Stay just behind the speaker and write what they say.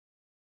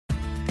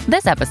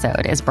This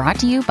episode is brought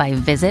to you by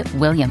Visit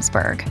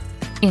Williamsburg.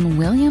 In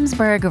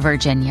Williamsburg,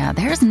 Virginia,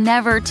 there's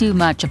never too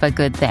much of a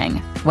good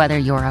thing. Whether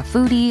you're a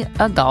foodie,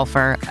 a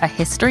golfer, a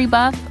history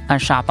buff, a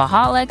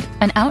shopaholic,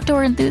 an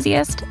outdoor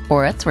enthusiast,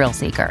 or a thrill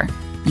seeker,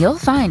 you'll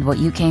find what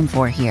you came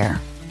for here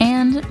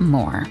and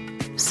more.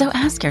 So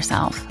ask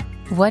yourself,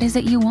 what is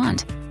it you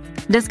want?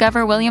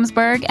 Discover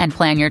Williamsburg and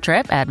plan your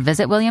trip at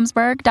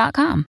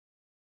visitwilliamsburg.com.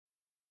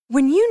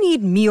 When you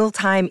need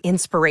mealtime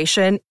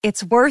inspiration,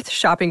 it's worth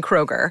shopping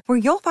Kroger, where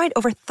you'll find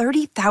over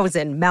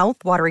 30,000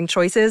 mouth-watering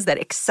choices that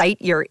excite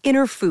your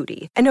inner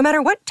foodie. And no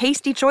matter what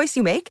tasty choice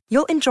you make,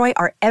 you'll enjoy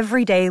our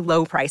everyday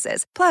low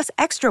prices, plus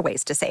extra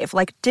ways to save,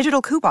 like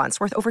digital coupons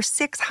worth over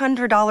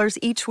 $600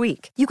 each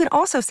week. You can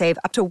also save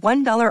up to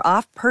 $1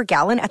 off per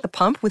gallon at the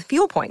pump with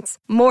fuel points.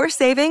 More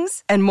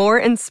savings and more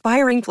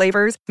inspiring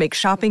flavors make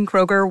shopping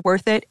Kroger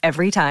worth it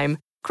every time.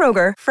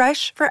 Kroger,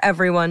 fresh for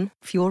everyone.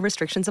 Fuel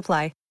restrictions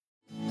apply.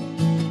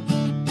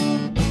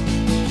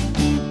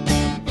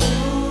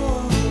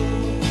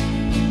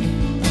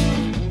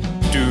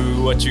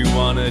 Do what you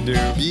wanna do,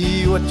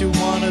 be what you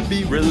wanna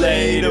be,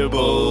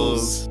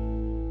 relatables.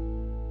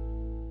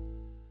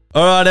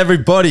 All right,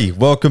 everybody,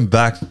 welcome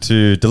back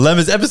to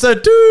Dilemmas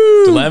episode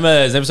 2.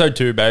 Dilemmas episode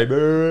 2,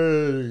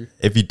 baby.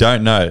 If you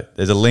don't know,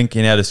 there's a link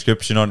in our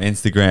description on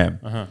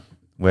Instagram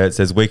where it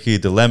says Weekly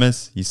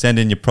Dilemmas. You send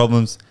in your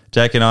problems.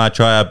 Jake and I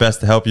try our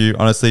best to help you.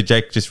 Honestly,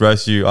 Jake just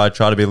roasts you. I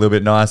try to be a little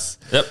bit nice.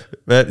 Yep.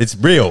 But it's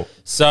real.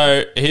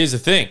 So here's the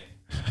thing.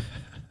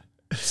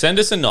 Send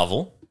us a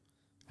novel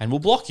and we'll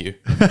block you.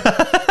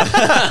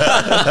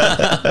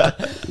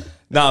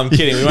 No, I'm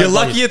kidding. You're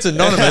lucky it's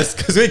anonymous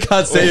because we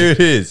can't say who it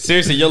is.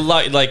 Seriously, you're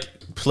like,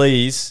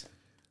 please.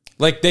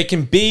 Like, there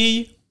can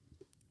be...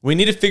 We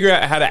need to figure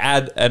out how to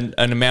add an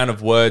amount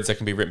of words that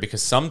can be written,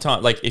 because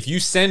sometimes, like, if you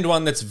send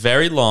one that's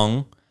very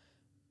long,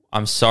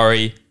 I'm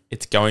sorry,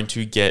 it's going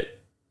to get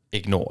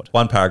ignored.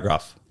 One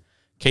paragraph.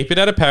 Keep it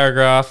at a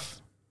paragraph,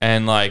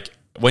 and, like,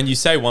 when you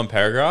say one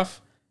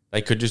paragraph,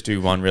 they could just do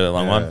one really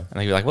long one, and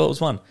they'd be like, well, it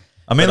was one.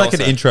 I mean, But like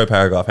also, an intro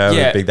paragraph,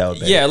 however big that would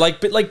be. Yeah,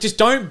 but just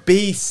don't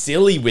be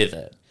silly with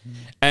it.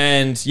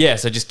 And yeah,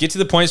 so just get to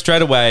the point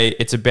straight away.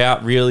 It's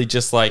about really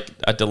just like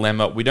a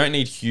dilemma. We don't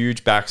need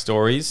huge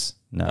backstories.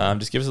 No.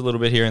 Just give us a little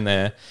bit here and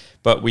there.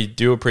 But we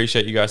do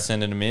appreciate you guys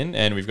sending them in,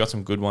 and we've got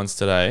some good ones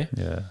today.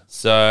 Yeah.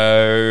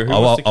 So I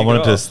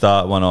wanted to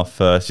start one off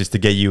first just to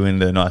get you in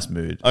the nice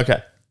mood.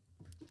 Okay.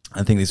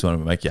 I think this one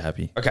will make you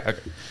happy. Okay.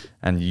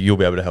 And you'll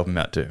be able to help him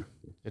out too.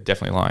 You're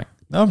definitely lying.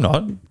 No, I'm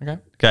not.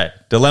 Okay.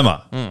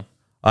 Dilemma.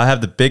 I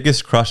have the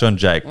biggest crush on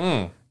Jake,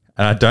 and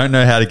I don't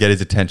know how to get his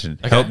attention.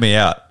 Okay. Help me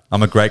out.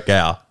 I'm a great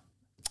gal.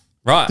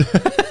 Right.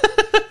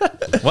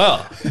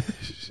 Well,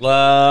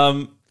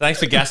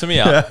 thanks for gassing me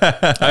up.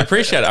 I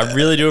appreciate it. I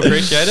really do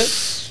appreciate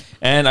it.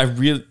 And I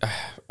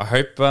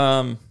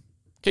hope,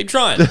 keep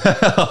trying. Is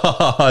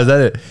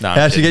that it? No,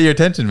 How should you get your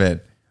attention,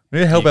 man? We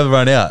need to help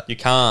everyone out. You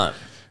can't.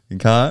 You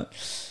can't?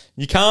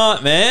 You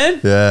can't,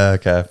 man. Yeah,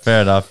 okay.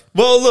 Fair enough.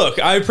 Well, look,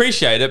 I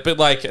appreciate it, but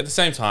like at the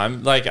same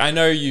time, like I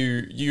know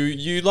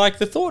you like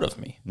the thought of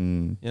me.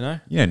 You know?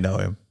 You don't know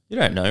him. You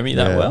don't know me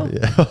that well.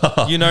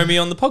 Yeah. You know me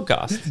on the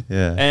podcast.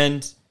 Yeah.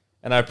 And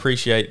I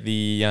appreciate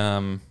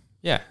the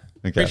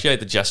appreciate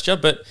the gesture,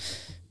 but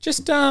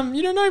just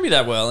you don't know me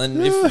that well,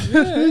 and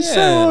if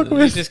so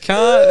awkward. you just can't.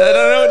 I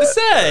don't know what to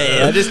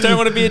say. I just don't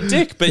want to be a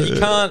dick, but you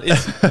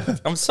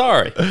can't. I'm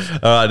sorry. All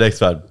right,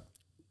 next one.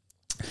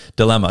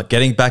 Dilemma.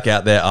 Getting back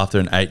out there after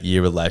an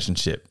 8-year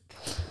relationship.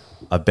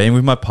 I've been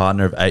with my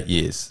partner of 8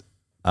 years,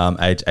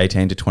 age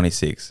 18 to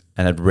 26,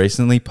 and had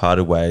recently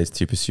parted ways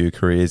to pursue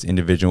careers,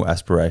 individual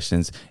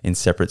aspirations in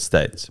separate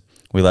states.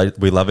 We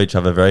love each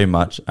other very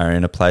much, are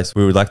in a place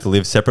we would like to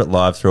live separate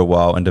lives for a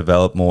while and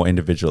develop more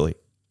individually.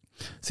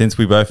 Since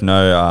we both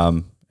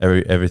know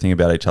everything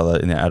about each other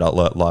in our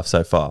adult life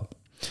so far.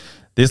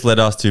 This led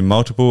us to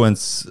multiple and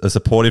a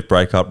supportive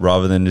breakup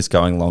rather than just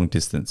going long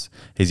distance.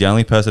 He's the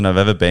only person I've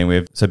ever been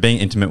with, so being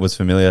intimate was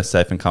familiar,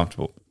 safe and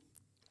comfortable.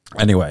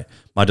 Anyway,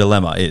 my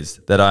dilemma is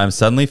that I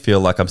suddenly feel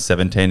like I'm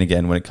 17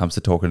 again when it comes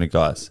to talking to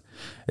guys.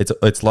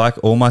 It's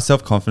like all my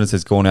self-confidence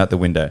has gone out the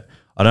window.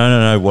 I don't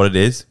know what it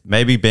is.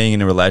 Maybe being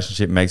in a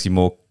relationship makes you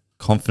more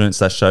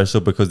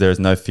confident/social because there is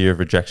no fear of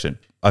rejection.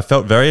 I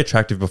felt very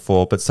attractive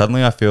before, but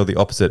suddenly I feel the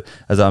opposite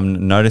as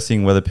I'm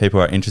noticing whether people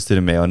are interested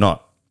in me or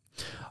not.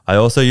 I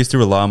also used to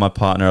rely on my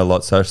partner a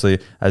lot socially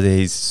as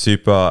he's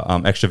super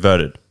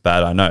extroverted.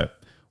 Bad, I know,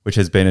 which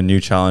has been a new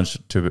challenge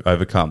to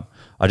overcome.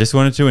 I just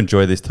wanted to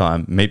enjoy this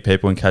time, meet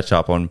people and catch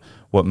up on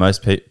what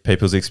most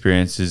people's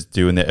experiences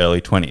do in their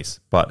early 20s,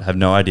 but have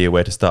no idea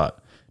where to start.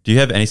 Do you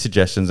have any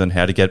suggestions on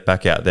how to get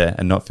back out there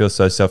and not feel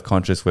so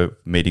self-conscious with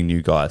meeting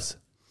new guys?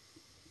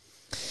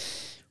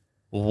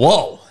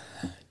 Whoa.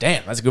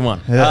 Damn, that's a good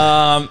one.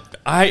 Yeah.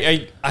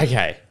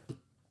 Okay.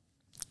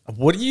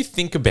 What do you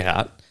think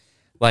about,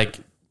 like,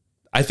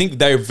 I think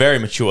they're very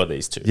mature,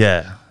 these two.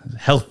 Yeah.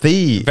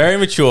 Healthy. Very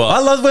mature. I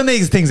love when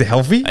these things are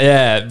healthy.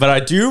 Yeah, but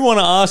I do want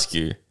to ask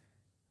you,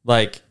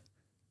 like,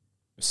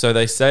 so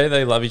they say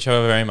they love each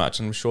other very much,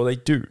 and I'm sure they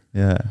do.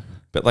 Yeah.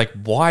 But, like,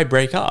 why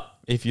break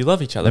up? if you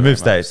love each other. They move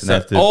very much. states and they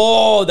have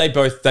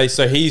to-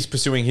 so he's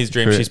pursuing his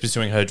dream, she's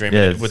pursuing her dream.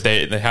 Yeah, and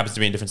they happens to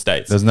be in different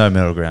states. There's no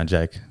middle ground,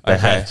 Jake. They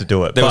Okay. had to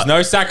do it. There was But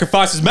no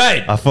sacrifices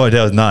made, I thought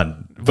there was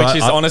none. which But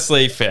is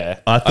honestly fair.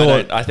 I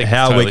thought I think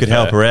how it's we totally could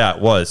help fair. her out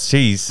was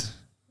she's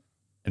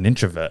an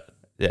introvert.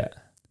 Yeah.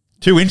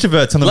 2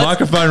 introverts on the Let's-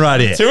 microphone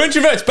right here. 2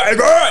 introverts,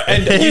 baby!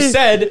 And you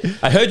said,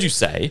 I heard you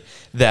say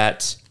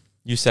that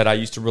you said I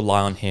used to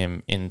rely on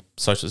him in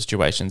social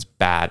situations.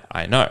 Bad,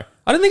 I know.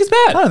 I don't think it's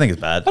bad. I don't think it's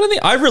bad.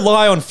 I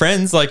rely on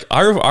friends. Like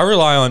I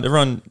rely on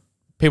everyone,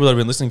 people that have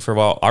been listening for a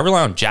while. I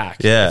rely on Jack.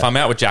 Yeah. If I'm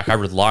out with Jack, I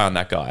rely on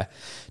that guy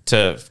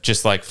to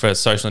just like for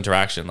social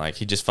interaction. Like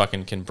he just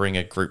fucking can bring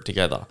a group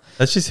together.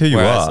 That's just who you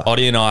Whereas are.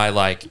 Oddie and I,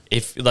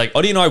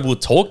 Oddie and I will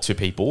talk to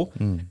people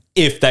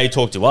if they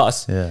talk to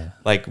us. Yeah.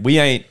 Like we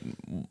ain't,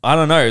 I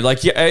don't know.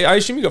 Like, yeah, I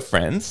assume you got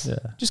friends. Yeah.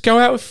 Just go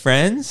out with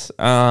friends.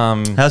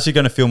 How's she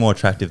going to feel more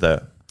attractive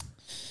though?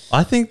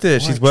 I think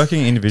that she's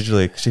working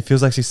individually. She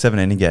feels like she's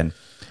 17 again.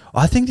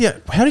 I think,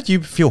 how did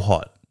you feel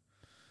hot?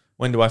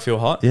 When do I feel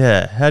hot?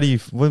 Yeah.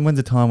 When's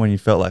the time when you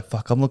felt like,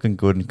 fuck, I'm looking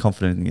good and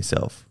confident in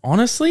yourself?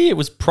 Honestly, it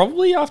was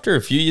probably after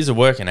a few years of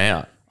working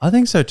out. I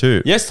think so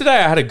too. Yesterday,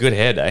 I had a good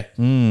hair day.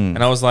 And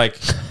I was like,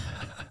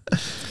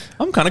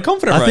 I'm kind of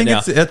confident I right think now.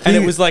 it's- I And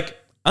think- it was like,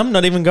 I'm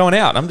not even going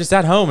out. I'm just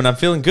at home and I'm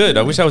feeling good.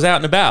 I wish I was out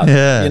and about.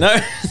 Yeah. You know?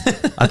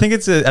 I think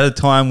it's at a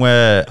time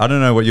where, I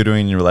don't know what you're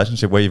doing in your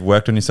relationship, where you've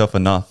worked on yourself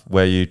enough,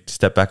 where you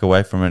step back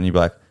away from it and you're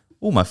like,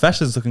 oh, my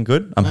fashion's looking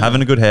good. I'm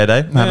having a good hair day.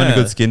 I'm having a Yeah.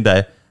 good skin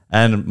day.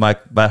 And my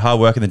hard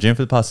work in the gym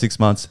for the past 6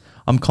 months,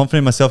 I'm confident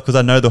in myself because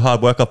I know the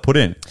hard work I've put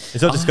in.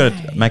 It's not just going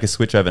to make a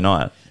switch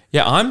overnight.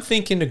 Yeah, I'm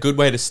thinking a good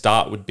way to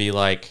start would be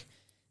like,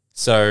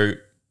 so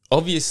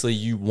obviously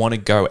you want to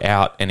go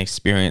out and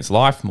experience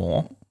life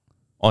more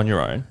on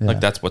your own. Like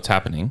that's what's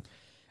happening.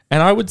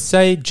 And I would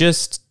say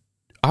just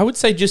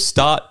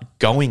start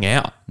going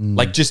out.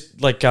 Like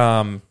just like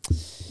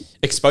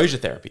exposure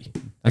therapy.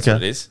 That's Okay.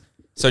 what it is.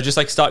 So just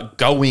like start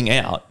going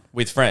out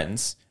with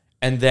friends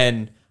and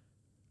then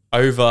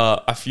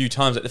over a few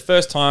times, like the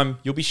first time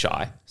you'll be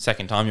shy,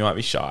 second time you might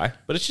be shy,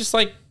 but it's just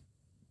like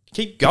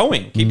keep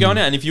going out.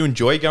 And if you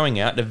enjoy going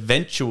out,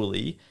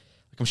 eventually,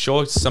 like I'm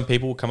sure some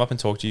people will come up and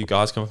talk to you,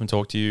 guys come up and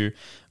talk to you,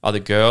 other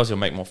girls, you'll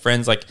make more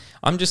friends. Like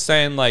I'm just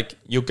saying, like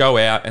you'll go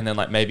out and then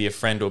like maybe a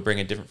friend will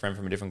bring a different friend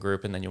from a different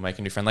group and then you'll make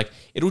a new friend. Like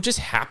it'll just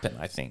happen,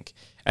 I think.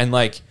 And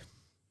like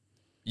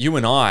you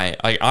and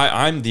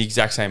I'm the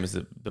exact same as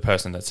the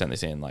person that sent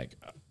this in, like,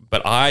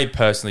 but I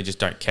personally just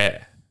don't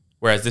care.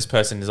 Whereas this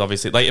person is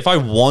obviously like, if I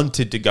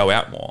wanted to go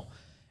out more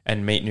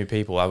and meet new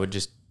people, I would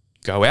just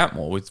go out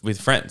more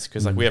with friends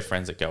because like we have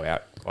friends that go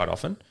out quite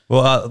often.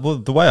 Well,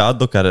 the way I'd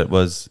look at it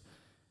was,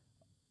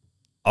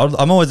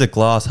 I'm always a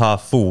glass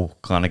half full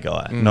kind of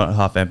guy, not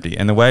half empty.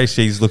 And the way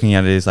she's looking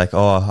at it is like,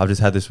 oh, I've just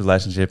had this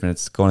relationship and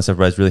it's gone a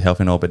separate ways, really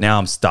healthy and all, but now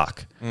I'm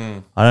stuck.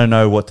 I don't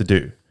know what to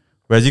do.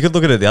 Whereas you could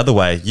look at it the other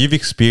way. You've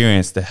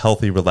experienced a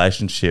healthy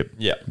relationship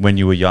when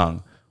you were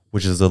young,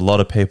 which is a lot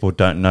of people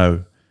don't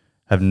know,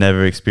 have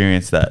never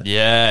experienced that.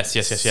 Yes.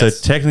 So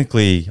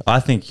technically, I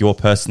think you're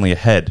personally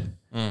ahead,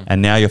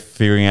 and now you're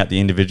figuring out the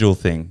individual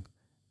thing,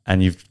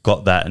 and you've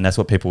got that, and that's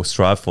what people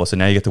strive for. So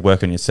now you get to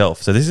work on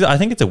yourself. So I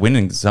think it's a win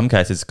in some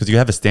cases because you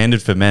have a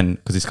standard for men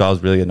because this guy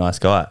was really a nice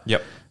guy.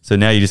 Yep. So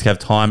now you just have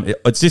time.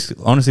 It's just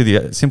honestly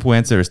the simple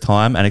answer is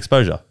time and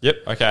exposure. Yep.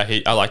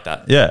 Okay. I like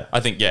that. Yeah. I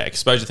think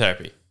exposure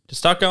therapy. Just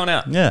start going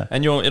out. Yeah.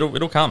 And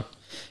it'll come.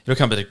 It'll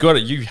come.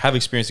 But you have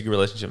experienced a good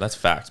relationship. That's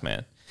facts,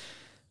 man.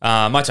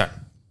 My turn.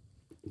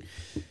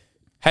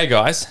 Hey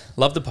guys,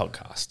 love the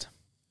podcast.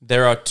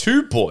 There are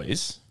 2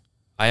 boys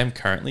I am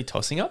currently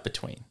tossing up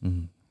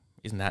between.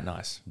 Isn't that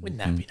nice? Wouldn't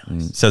that be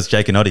nice? So it's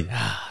Jake and Oddie.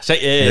 So,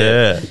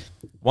 yeah.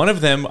 One of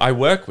them I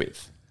work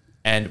with,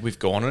 and we've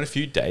gone on a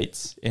few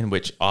dates in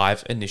which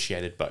I've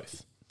initiated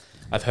both.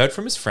 I've heard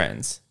from his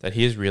friends that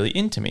he is really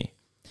into me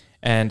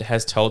and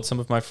has told some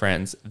of my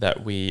friends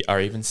that we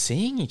are even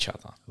seeing each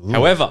other.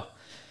 However,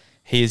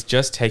 he is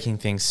just taking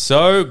things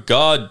so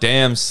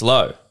goddamn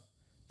slow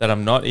that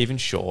I'm not even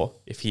sure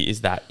if he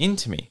is that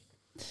into me.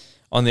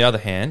 On the other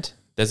hand,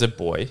 there's a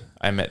boy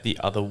I met the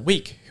other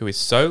week who is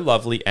so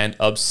lovely and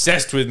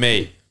obsessed with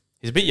me.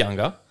 He's a bit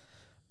younger,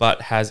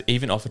 but has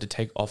even offered to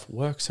take off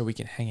work so we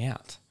can hang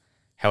out.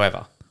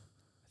 However,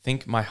 I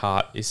think my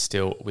heart is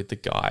still with the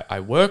guy I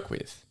work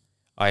with.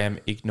 Am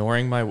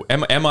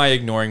I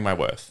ignoring my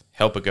worth?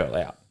 Help a girl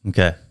out.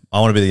 Okay.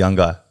 I want to be the young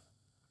guy.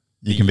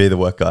 You can be the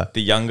work guy.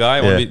 The young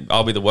guy? Yeah.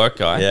 I'll be the work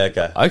guy. Yeah,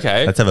 okay.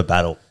 Okay. Let's have a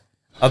battle.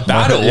 A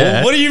battle?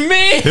 Yeah. What do you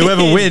mean?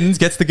 Whoever wins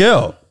gets the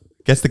girl.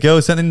 Gets the girl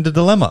who's sent into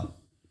dilemma.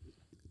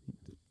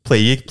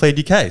 Plead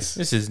your case.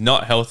 This is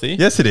not healthy.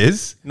 Yes, it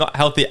is. Not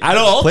healthy at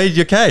all. Plead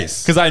your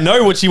case. Because I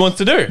know what she wants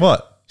to do.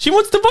 What? She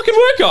wants the fucking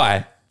work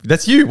guy.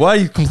 That's you. Why are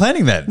you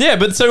complaining then? Yeah,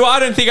 but so I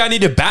don't think I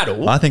need to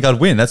battle. I think I'd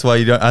win. That's why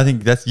you don't. I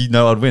think that's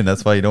I'd win.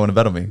 That's why you don't want to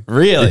battle me.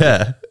 Really?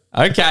 Yeah.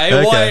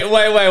 Okay. Okay.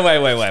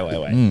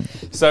 Wait.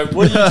 So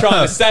what are you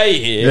trying to say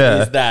here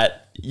Yeah. is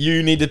that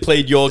you need to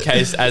plead your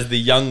case as the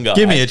young guy.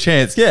 Give me a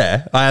chance.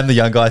 Yeah, I am the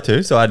young guy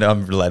too, so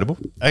I'm relatable.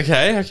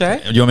 Okay.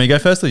 Do you want me to go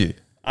first or you?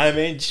 I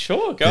mean,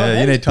 sure, go Yeah,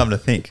 ahead. you need time to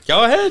think.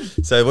 Go ahead.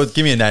 So,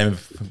 give me a name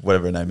of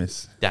whatever her name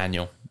is.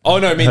 Daniel. Oh,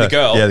 no, I mean the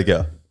girl. Yeah, the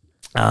girl.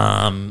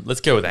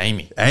 Let's go with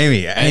Amy.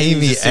 Amy.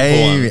 Amy's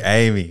a simple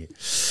one.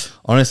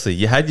 Honestly,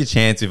 you had your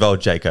chance with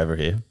old Jake over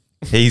here.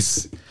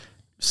 He's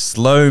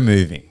slow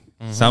moving.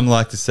 Some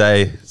like to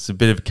say it's a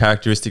bit of a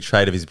characteristic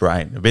trait of his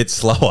brain, a bit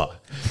slower.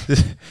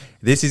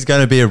 This is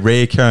going to be a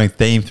recurring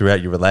theme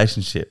throughout your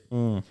relationship.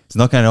 It's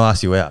not going to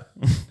ask you out.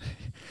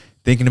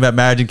 Thinking about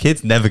marriage and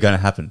kids, never going to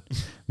happen.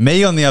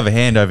 Me, on the other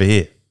hand, over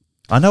here,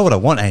 I know what I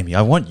want, Amy.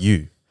 I want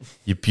you.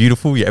 You're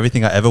beautiful. You're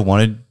everything I ever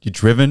wanted. You're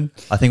driven.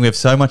 I think we have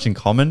so much in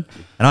common.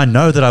 And I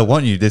know that I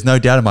want you. There's no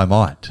doubt in my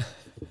mind.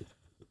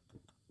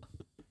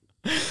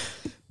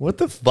 What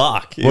the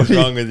fuck is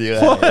wrong with you?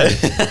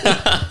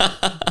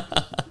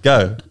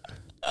 Go.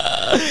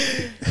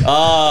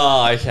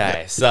 Oh,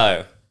 okay.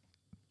 So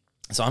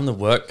I'm the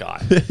work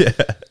guy.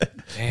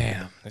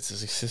 Damn, this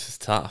is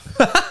tough.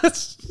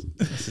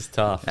 This is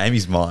tough.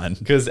 Amy's mine.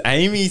 Because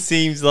Amy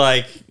seems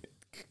like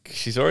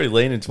she's already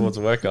leaning towards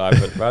a work guy,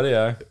 but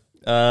radio.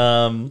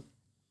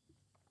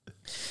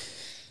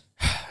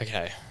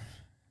 Okay.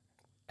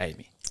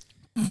 Amy.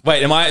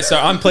 Wait,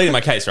 I'm pleading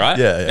my case, right?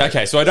 Yeah.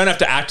 Okay, so I don't have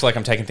to act like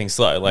I'm taking things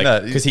slow. Like,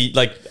 No, because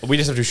we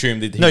just have to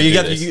assume that he No, would you do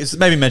got this. you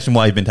maybe mention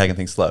why you've been taking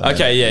things slow.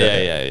 Okay,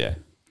 yeah.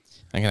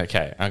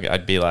 Okay.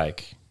 I'd be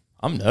like,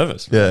 I'm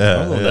nervous. Yeah.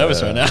 I'm a little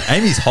nervous right now.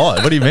 Amy's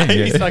hot. What do you mean?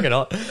 Amy's fucking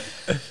hot.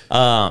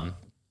 All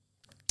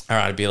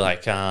right, I'd be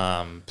like,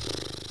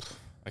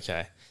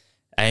 okay,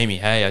 Amy,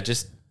 hey, I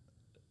just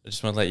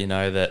want to let you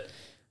know that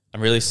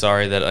I'm really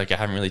sorry that I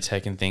haven't really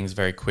taken things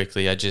very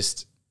quickly.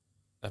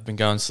 I've been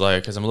going slow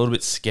because I'm a little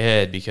bit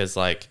scared because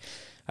I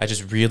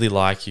just really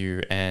like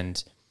you,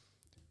 and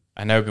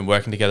I know we've been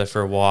working together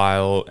for a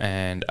while,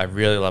 and I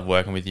really love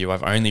working with you.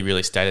 I've only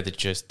really stayed at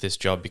just this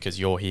job because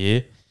you're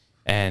here,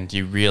 and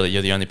you're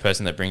the only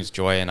person that brings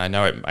joy. And I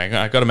know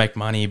I got to make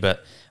money,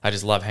 but I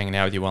just love hanging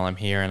out with you while I'm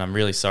here. And I'm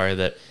really sorry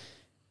that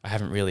I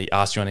haven't really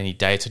asked you on any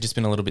dates. I've just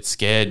been a little bit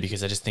scared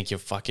because I just think you're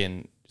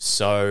fucking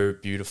so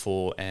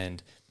beautiful,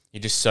 and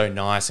you're just so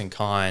nice and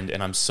kind.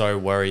 And I'm so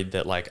worried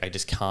that I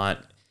just can't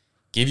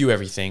give you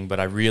everything, but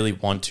I really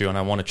want to, and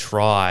I want to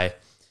try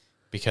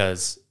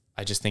because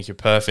I just think you're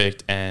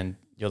perfect and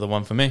you're the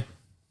one for me.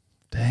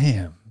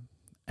 Damn.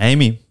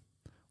 Amy,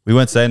 we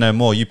won't say no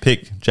more. You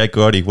pick. Jake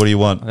Gordy, what do you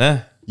want?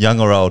 Yeah. Young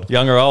or old?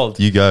 Young or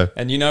old. You go.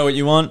 And you know what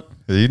you want?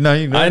 You know.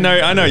 I know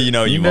you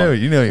know what you want.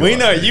 We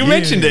know. You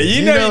mentioned it.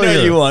 You know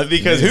what you want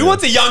because who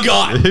wants a young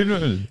guy?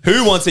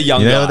 Who wants a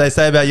young You guy? know what they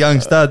say about young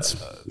studs?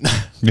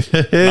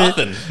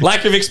 Nothing.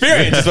 Lack of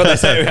experience is what they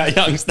say about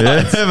young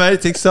studs. Yeah, mate,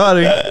 it's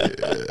exciting.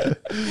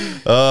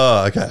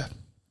 Oh, okay.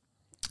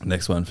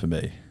 Next one for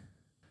me.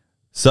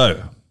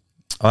 So,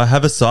 I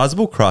have a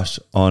sizable crush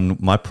on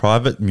my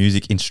private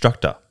music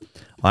instructor.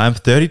 I am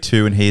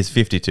 32 and he is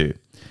 52.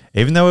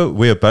 Even though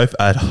we are both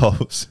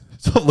adults,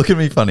 stop looking at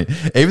me funny.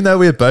 Even though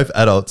we are both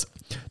adults,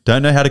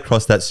 don't know how to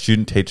cross that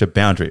student-teacher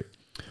boundary.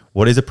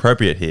 What is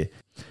appropriate here?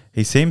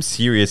 He seems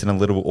serious and a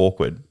little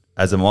awkward,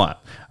 as am I.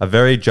 A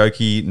very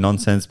jokey,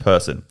 nonsense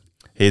person.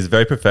 He is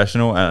very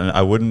professional, and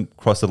I wouldn't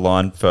cross the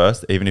line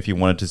first, even if he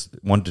wanted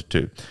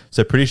to.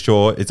 So pretty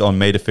sure it's on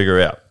me to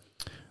figure out.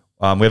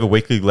 We have a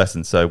weekly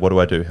lesson, so what do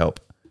I do? Help.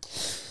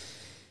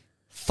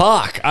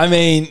 Fuck. I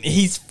mean,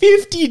 he's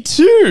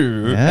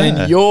 52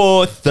 and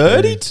you're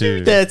 32.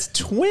 32. That's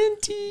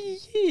 20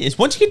 years.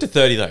 Once you get to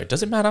 30, though,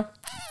 does it matter?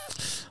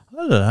 I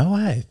don't know.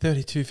 Hey,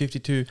 32,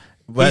 52.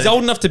 He's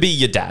old enough to be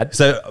your dad.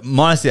 So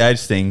minus the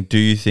age thing, do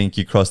you think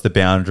you cross the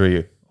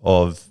boundary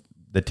of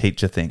the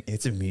teacher thing?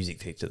 It's a music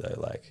teacher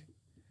though,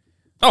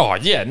 Oh,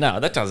 yeah, no,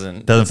 that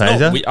doesn't faze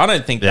you? I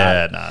don't think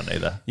that. Yeah, nah,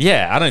 neither.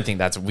 Yeah, I don't think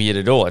that's weird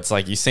at all. It's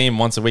like you see him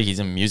once a week, he's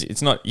in music.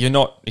 He's not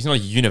a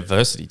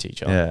university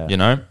teacher. Yeah. You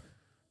know?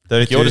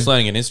 32. You're just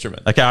learning an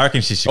instrument. Okay, I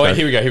reckon she should. Oh, go.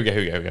 here we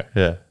go.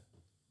 Yeah.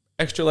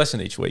 Extra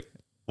lesson each week.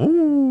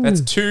 Ooh. That's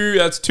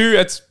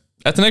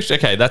an extra.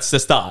 Okay, that's the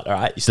start. All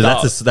right. You So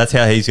start. that's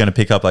how he's going to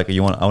pick up. I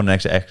want an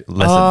extra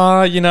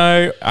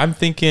lesson. I'm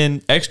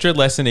thinking extra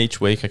lesson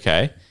each week.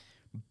 Okay,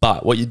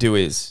 but what you do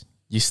is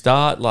you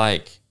start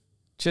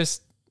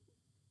just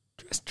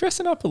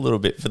dressing up a little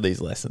bit for these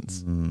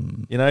lessons.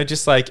 You know,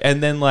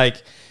 and then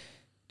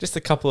just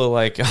a couple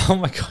of oh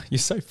my god, you're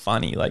so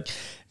funny.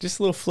 Just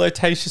a little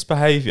flirtatious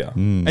behavior,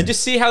 and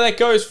just see how that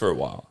goes for a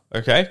while.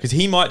 Okay, because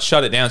he might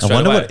shut it down I straight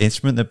wonder away. what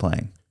instrument they're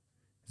playing.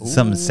 Is it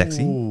something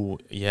sexy? Ooh,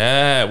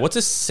 yeah. What's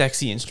a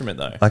sexy instrument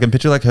though? I can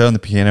picture her on the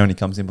piano and he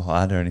comes in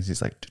behind her and he's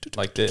just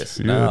Like this?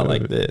 No,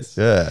 like this.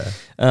 Yeah.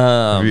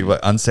 Maybe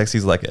unsexy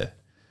is like a.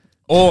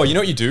 Or you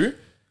know what you do?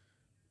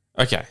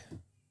 Okay.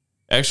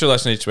 Extra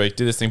lesson each week,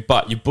 do this thing,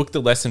 but you book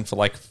the lesson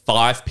for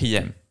 5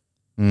 p.m.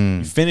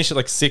 You finish at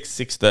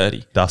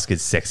 6:30. Dusk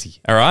is sexy.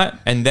 All right?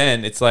 And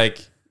then it's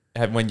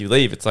when you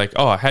leave, it's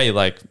oh, hey,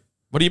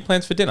 what are your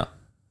plans for dinner?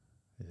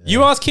 Yeah.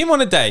 You ask him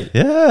on a date.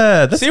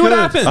 Yeah. That's See good. what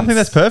happens. I think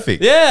that's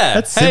perfect. Yeah.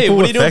 That's hey, simple,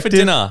 what are you doing for effective.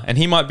 dinner? And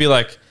he might be oh,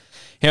 no,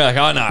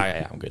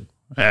 yeah, I'm good.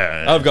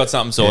 I've got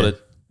something sorted.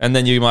 And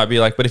then you might be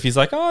like, but if he's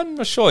like, oh, I'm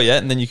not sure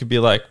yet. And then you could be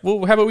like,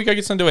 well, how about we go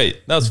get something to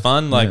eat? That was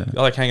fun. Like,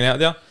 I like hanging out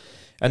there.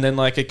 And then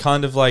like, it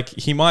kind of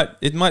like,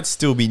 it might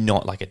still be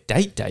not like a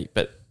date,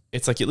 but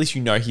it's like, at least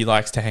you know he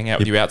likes to hang out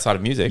with you outside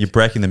of music. You're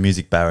breaking the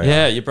music barrier.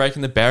 Yeah, you're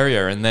breaking the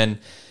barrier. And then,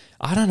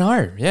 I don't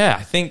know. Yeah,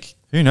 I think.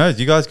 Who knows?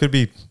 You guys could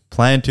be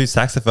playing 2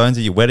 saxophones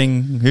at your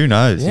wedding. Who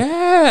knows?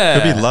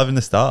 Yeah. Could be loving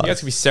the stars. You guys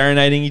could be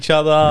serenading each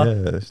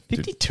other. Yeah.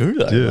 52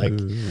 though. Yeah. Like,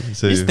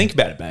 So- just think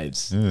about it,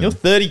 babes. You're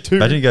 32.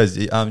 Imagine he goes,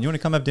 you want to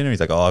come have dinner? He's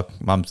like, oh,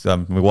 my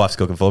wife's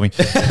cooking for me.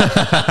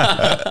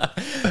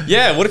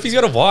 Yeah, what if he's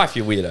got a wife,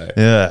 you weirdo?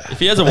 Yeah. If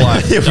he has a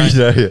wife, Yeah, we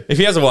know, yeah. if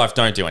he has a wife,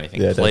 don't do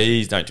anything. Yeah,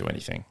 Please don't do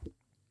anything.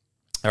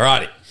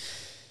 Alrighty.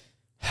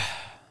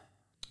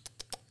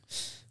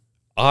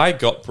 I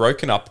got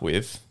broken up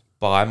with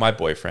by my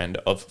boyfriend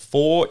of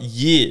 4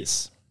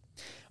 years.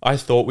 I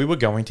thought we were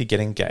going to get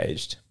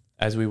engaged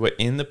as we were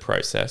in the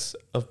process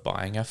of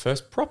buying our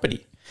first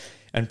property.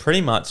 And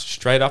pretty much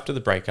straight after the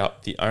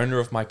breakup, the owner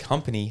of my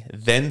company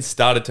then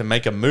started to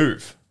make a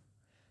move.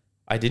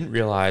 I didn't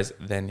realize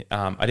then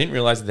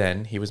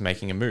he was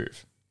making a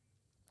move.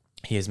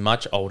 He is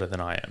much older than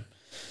I am.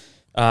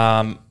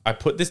 I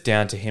put this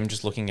down to him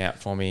just looking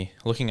after me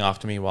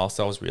whilst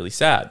I was really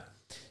sad.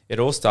 It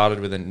all started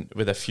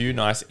with a few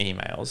nice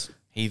emails.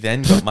 He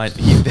then got my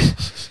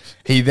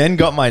he then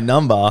got my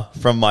number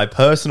from my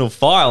personal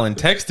file and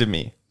texted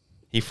me.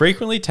 He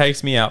frequently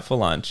takes me out for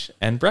lunch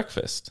and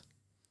breakfast.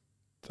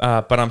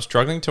 But I'm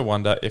struggling to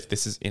wonder if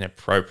this is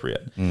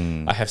inappropriate.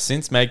 I have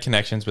since made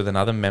connections with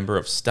another member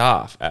of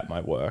staff at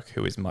my work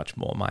who is much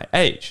more my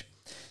age.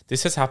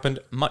 This has happened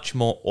much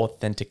more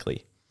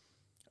authentically.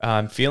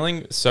 I'm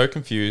feeling so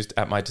confused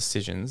at my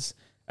decisions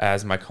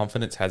as my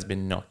confidence has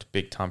been knocked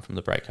big time from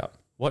the breakup.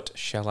 What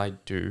shall I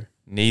do?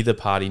 Neither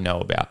party know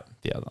about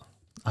the other.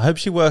 I hope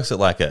she works at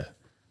like a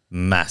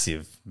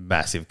massive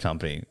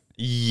company.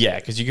 Yeah,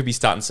 because you could be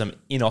starting some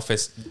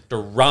in-office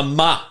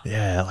drama.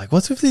 Yeah, like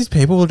what's with these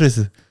people?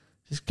 Just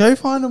go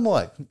find them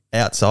like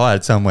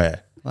outside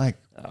somewhere. Like,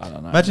 I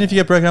don't know. imagine if you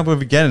get broken up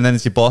with again and then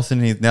it's your boss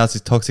and now it's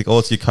his toxic, or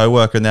it's your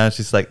coworker and now it's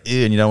just like,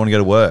 ew, and you don't want to go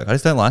to work. I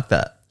just don't like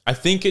that. I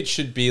think it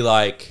should be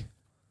like,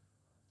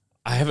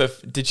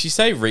 did she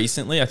say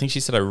recently? I think she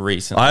said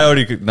recently. I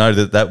already know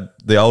that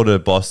the older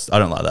boss, I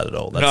don't like that at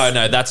all.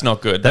 No, that's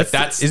not good. Is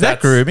that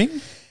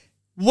grooming?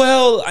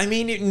 Well, I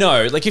mean,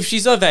 no. Like if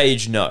she's of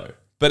age, no.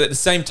 But at the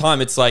same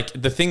time, it's like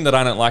the thing that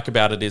I don't like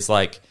about it is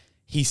like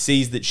he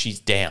sees that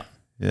she's down.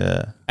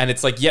 Yeah. And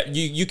it's like, yeah,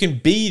 you can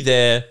be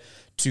there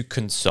to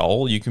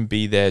console. You can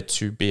be there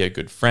to be a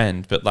good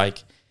friend. But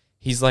like,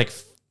 she's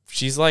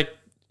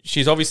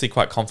obviously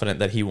quite confident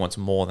that he wants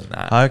more than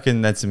that. I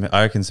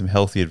reckon some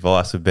healthy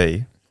advice would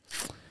be,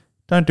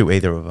 don't do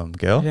either of them,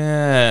 girl.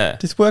 Yeah.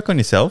 Just work on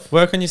yourself.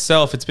 Work on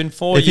yourself. It's been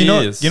 4 If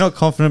years. you're not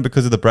confident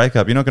because of the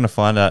breakup, you're not going to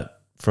find out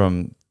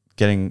from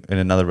getting in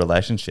another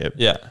relationship.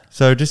 Yeah.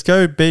 So just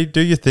go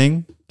do your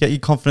thing, get your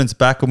confidence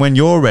back, and when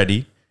you're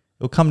ready,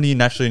 it'll come to you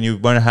naturally and you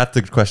won't have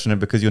to question it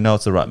because you'll know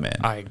it's the right man.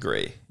 I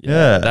agree.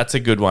 Yeah. That's a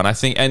good one. I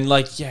think, and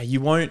like, yeah,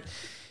 you won't,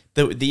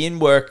 the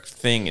in-work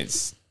thing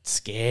is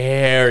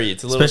scary.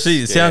 It's a little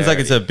Especially, it sounds like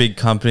it's a big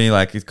company.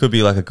 Like it could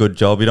be like a good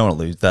job. You don't want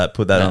to lose that.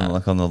 Put that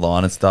on the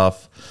line and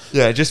stuff.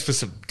 Yeah, just for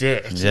some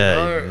dick.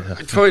 Yeah.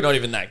 It's probably not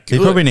even that good.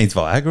 He probably needs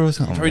Viagra or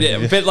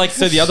something. But like,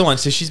 so the other one,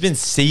 so she's been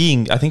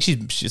seeing, I think she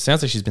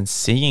sounds like she's been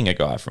seeing a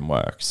guy from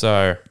work.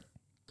 So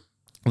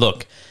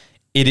look,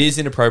 it is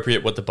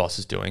inappropriate what the boss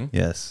is doing.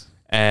 Yes.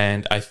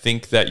 And I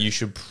think that you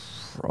should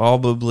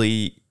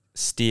probably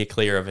steer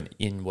clear of an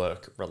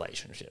in-work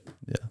relationship.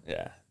 Yeah.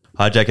 Yeah.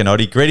 Hi, Jack and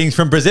Oddie. Greetings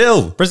from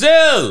Brazil.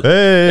 Brazil!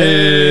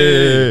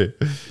 Hey!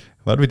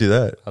 Why did we do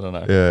that? I don't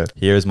know. Yeah.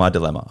 Here is my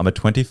dilemma. I'm a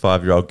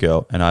 25-year-old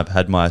girl and I've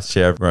had my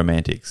share of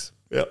romantics.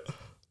 Yeah.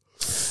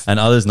 And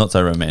others not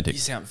so romantic. You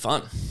sound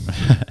fun.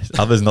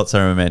 Others not so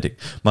romantic.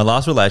 My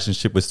last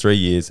relationship was 3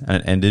 years and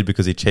it ended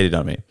because he cheated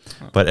on me.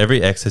 But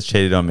every ex has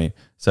cheated on me,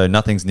 so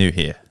nothing's new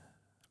here.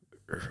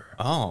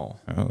 Oh.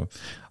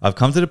 I've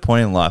come to the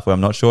point in life where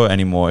I'm not sure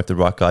anymore if the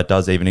right guy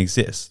does even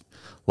exist.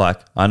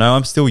 Like, I know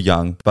I'm still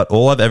young, but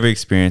all I've ever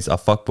experienced are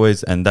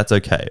fuckboys, and that's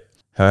okay.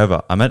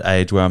 However, I'm at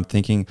age where I'm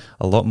thinking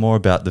a lot more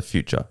about the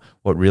future,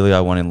 what really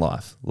I want in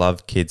life,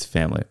 love, kids,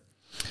 family.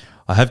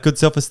 I have good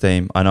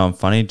self-esteem. I know I'm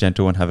funny,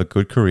 gentle, and have a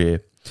good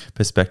career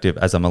perspective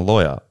as I'm a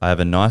lawyer. I have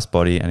a nice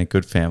body and a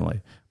good family.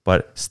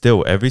 But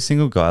still, every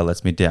single guy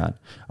lets me down.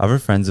 Other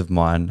friends of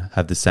mine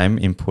have the same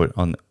input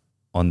on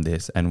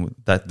this, and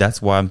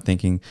that's why I'm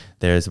thinking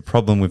there is a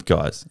problem with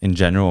guys in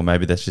general, or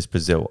maybe that's just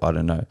Brazil. I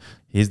don't know.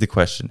 Here's the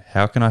question.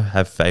 How can I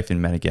have faith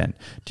in men again?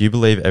 Do you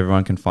believe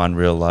everyone can find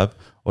real love,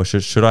 or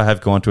should I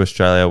have gone to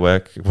Australia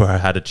where I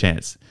had a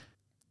chance?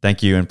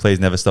 Thank you, and please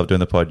never stop doing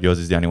the pod. Yours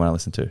is the only one I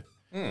listen to.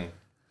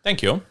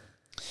 Thank you.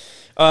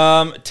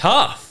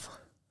 Tough.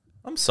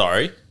 I'm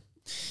sorry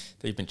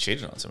that you've been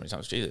cheated on so many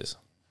times. Jesus.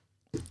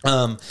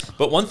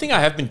 But one thing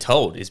I have been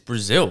told is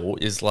Brazil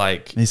is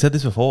like He said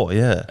this before,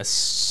 yeah.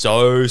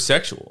 so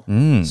sexual,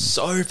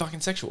 so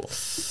fucking sexual.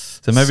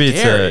 So maybe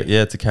Scary.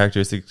 it's a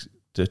characteristic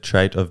the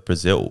trait of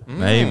Brazil.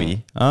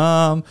 Maybe.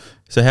 So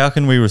how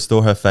can we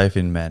restore her faith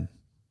in men?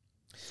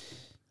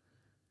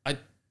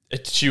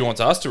 She wants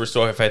us to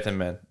restore her faith in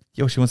men.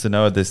 Yeah, she wants to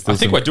know there's still I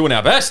think we're doing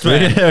our best,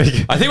 man.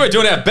 I think we're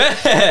doing our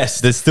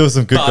best. There's still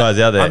some good guys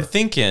out there. I'm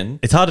thinking...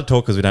 It's hard to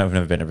talk because we've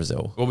never been to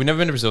Brazil. Well, we've never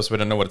been to Brazil, so we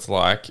don't know what it's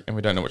like, and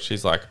we don't know what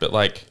she's like. But,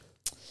 like,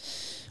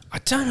 I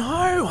don't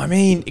know. I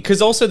mean,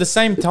 because also at the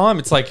same time,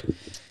 it's like...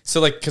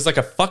 So, like, because, like,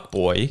 a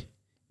fuckboy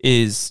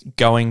is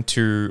going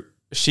to...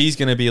 She's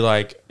going to be,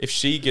 like... If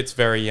she gets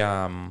very...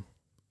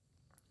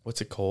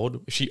 What's it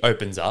called? If she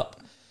opens up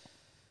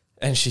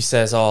and she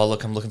says, oh,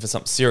 look, I'm looking for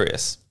something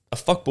serious. A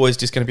fuckboy is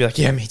just going to be like,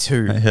 yeah, me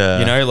too. Yeah.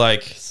 You know,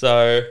 like,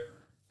 so...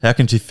 How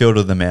can she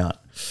filter them out?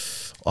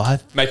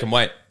 Make them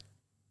wait.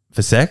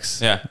 For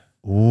sex? Yeah.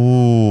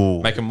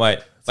 Ooh. Make them wait.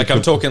 Like,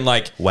 I'm talking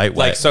like... Wait.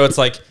 Like, so it's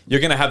like, you're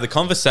going to have the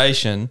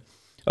conversation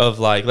of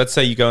like, let's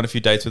say you go on a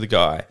few dates with a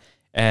guy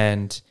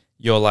and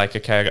you're like,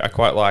 okay, I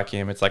quite like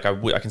him. It's like,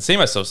 I can see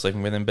myself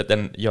sleeping with him, but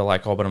then you're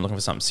like, oh, but I'm looking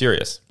for something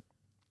serious.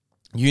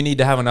 You need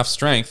to have enough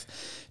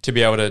strength to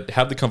be able to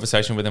have the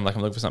conversation with him like,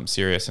 I'm looking for something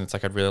serious. And it's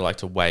like, I'd really like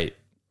to wait,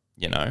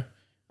 you know?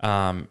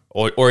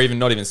 Or even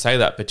not even say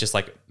that, but just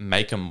like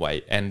make them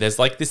wait. And there's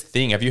like this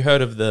thing. Have you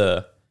heard of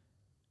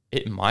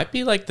it might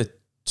be like the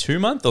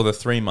 2-month or the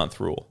 3-month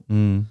rule.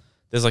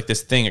 There's like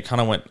this thing. It kind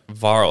of went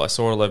viral. I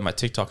saw it all over my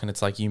TikTok, and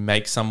it's like you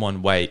make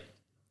someone wait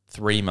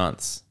 3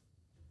 months.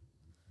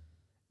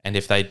 And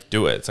if they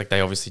do it, it's like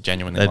they obviously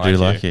genuinely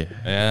like you.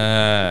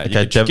 Yeah.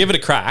 Okay, give it a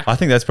crack. I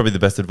think that's probably the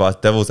best advice.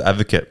 Devil's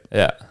advocate.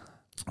 Yeah.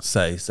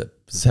 Says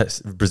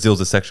that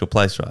Brazil's a sexual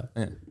place, right?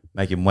 Yeah.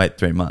 Make him wait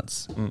 3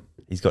 months.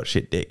 He's got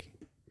shit dick.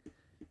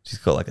 She's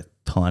got like a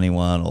tiny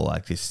one or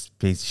like this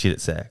piece of shit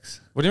at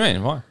sex. What do you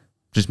mean? Why?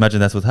 Just imagine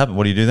that's what's happened.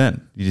 What do you do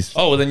then? You just...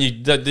 Oh, well then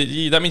that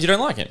means you don't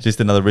like it.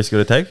 Just another risk you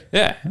got to take?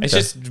 Yeah. Okay. It's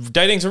just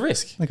dating's a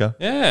risk. Okay.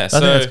 Yeah. I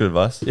think that's good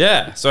advice.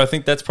 Yeah. So I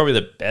think that's probably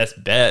the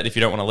best bet if you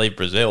don't want to leave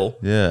Brazil.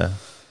 Yeah.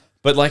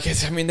 But like,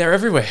 they're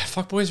everywhere.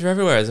 Fuckboys are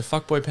everywhere. It's a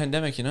fuckboy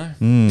pandemic, you know?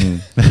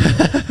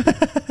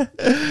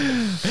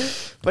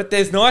 But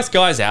there's nice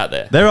guys out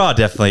there. There are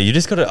definitely. You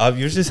just got to...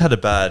 You just had a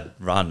bad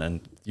run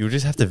and you'll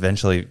just have to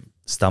eventually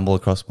stumble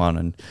across one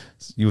and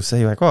you'll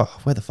see like, oh,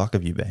 where the fuck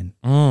have you been?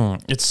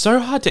 It's so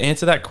hard to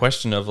answer that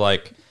question of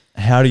like...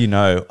 How do you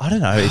know? I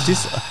don't know. It's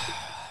just...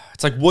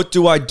 It's like, what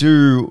do I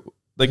do?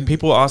 Like,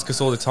 people ask us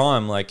all the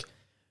time, like,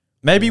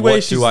 maybe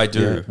what do I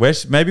do? Yeah,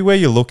 maybe where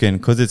you're looking,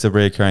 because it's a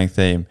recurring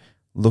theme,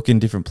 look in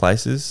different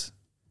places.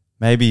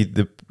 Maybe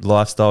the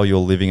lifestyle you're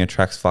living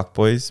attracts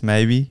fuckboys,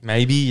 maybe.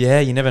 Maybe, yeah,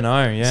 you never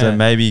know, yeah. So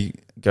maybe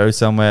go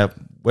somewhere...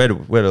 Where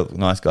do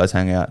nice guys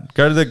hang out?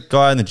 Go to the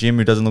guy in the gym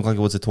who doesn't look like he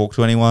wants to talk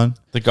to anyone.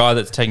 The guy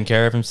that's taking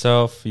care of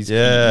himself.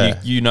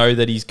 You know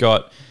that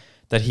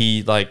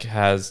he like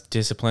has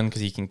discipline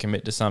because he can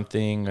commit to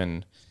something,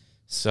 and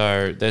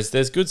so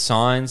there's good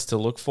signs to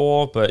look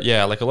for. But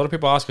yeah, like a lot of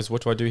people ask us,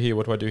 what do I do here?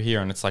 What do I do here?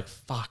 And it's like,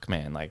 fuck,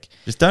 man, like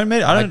just don't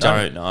meet. I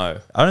don't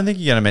know. I don't think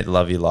you're gonna meet the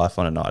love of your life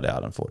on a night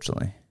out,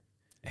 unfortunately.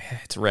 Yeah,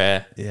 it's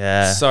rare.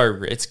 Yeah,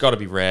 it's got to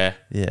be rare.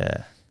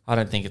 Yeah. I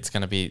don't think it's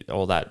going to be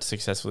all that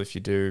successful if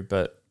you do,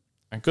 but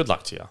good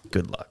luck to you.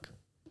 Good luck.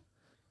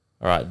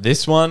 All right,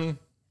 this one's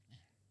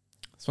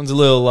a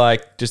little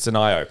like just an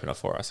eye-opener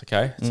for us,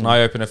 okay? It's an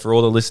eye-opener for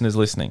all the listeners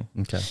listening.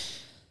 Okay.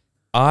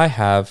 I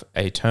have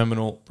a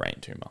terminal brain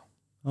tumor.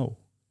 Oh.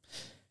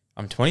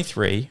 I'm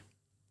 23,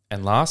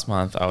 and last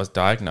month I was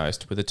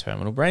diagnosed with a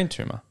terminal brain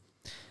tumor.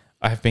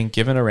 I have been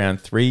given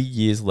around 3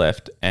 years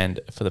left,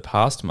 and for the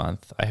past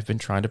month, I have been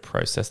trying to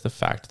process the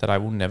fact that I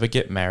will never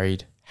get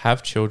married,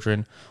 have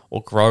children,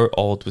 or grow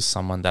old with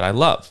someone that I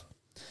love.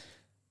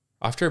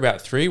 After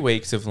about 3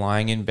 weeks of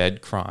lying in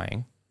bed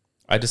crying,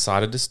 I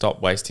decided to stop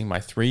wasting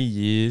my 3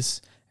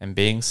 years and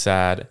being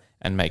sad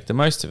and make the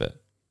most of it.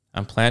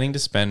 I'm planning to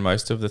spend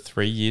most of the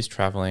 3 years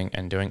traveling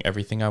and doing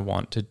everything I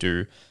want to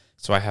do,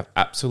 so I have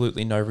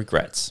absolutely no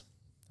regrets.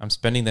 I'm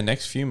spending the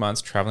next few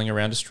months traveling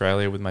around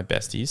Australia with my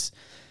besties,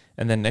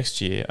 and then next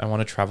year I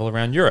want to travel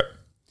around Europe.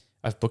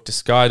 I've booked a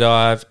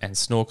skydive and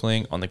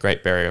snorkeling on the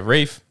Great Barrier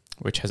Reef,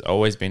 which has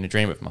always been a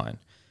dream of mine.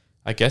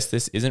 I guess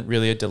this isn't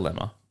really a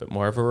dilemma, but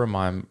more of a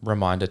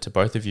reminder to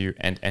both of you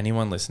and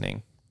anyone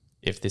listening,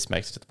 if this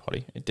makes it to the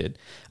potty, it did,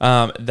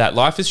 that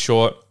life is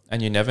short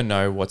and you never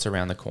know what's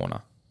around the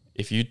corner.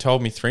 If you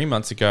told me 3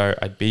 months ago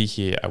I'd be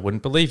here, I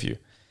wouldn't believe you.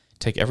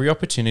 Take every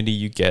opportunity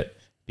you get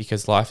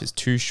because life is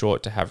too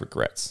short to have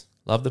regrets.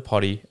 Love the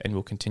potty and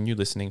will continue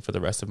listening for the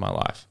rest of my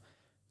life.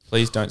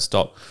 Please don't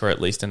stop for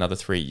at least another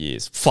 3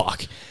 years.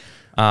 Fuck.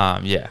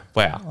 Yeah,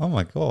 wow. Oh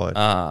my God.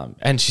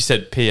 And she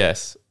said,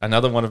 P.S.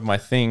 Another one of my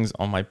things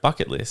on my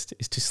bucket list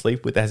is to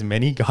sleep with as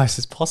many guys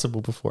as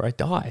possible before I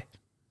die.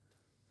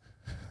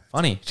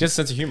 Funny. Just a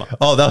sense of humor.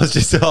 Oh, that was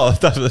just... Oh,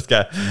 let's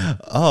go.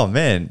 Oh,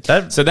 man.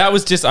 So that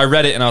was just... I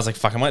read it and I was like,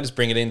 fuck, I might just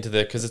bring it into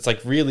the... Because it's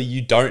like, really,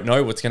 you don't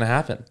know what's going to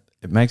happen.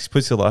 It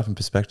puts your life in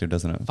perspective,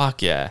 doesn't it?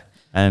 Fuck yeah.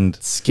 And...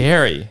 It's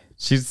scary.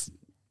 She's...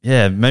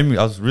 Yeah, maybe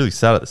I was really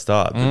sad at the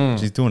start, but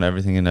she's doing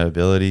everything in her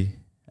ability.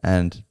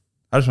 And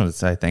I just wanted to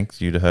say thank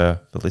you to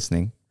her for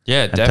listening.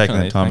 Yeah, and definitely.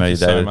 Taking the time Thank out you of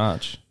your day so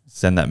much.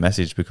 send that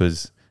message,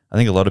 because I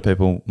think a lot of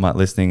people might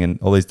listening and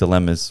all these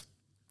dilemmas,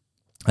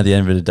 at the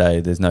end of the day,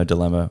 there's no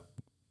dilemma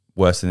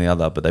worse than the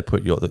other, but they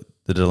put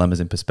the dilemmas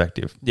in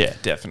perspective. Yeah,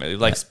 definitely.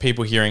 Like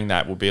people hearing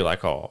that will be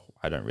like, oh,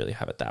 I don't really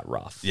have it that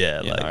rough.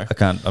 Yeah, you like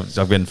know?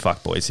 I've been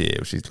fuck boys here,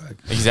 which is like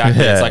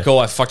Exactly. Yeah. It's like, oh,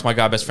 I fucked my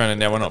guy best friend and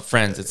now we're not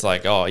friends. It's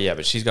like, oh yeah,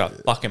 but she's got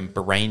a fucking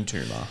brain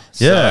tumor.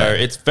 Yeah. So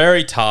it's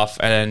very tough,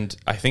 and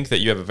I think that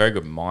you have a very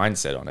good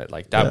mindset on it.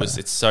 Like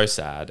it's so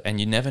sad, and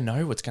you never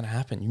know what's going to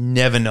happen. You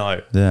never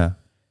know. Yeah.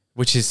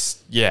 Which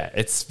is,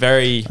 it's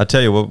very... I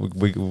tell you what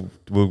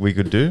we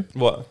could do.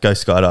 What? Go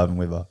skydiving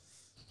with her.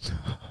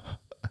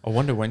 I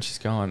wonder when she's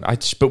gone.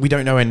 But we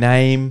don't know her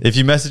name. If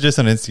you message us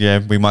on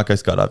Instagram, we might go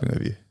skydiving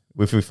with you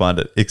if we find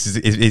it.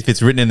 If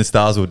it's written in the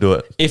stars, we'll do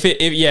it.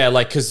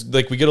 Because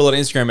we get a lot of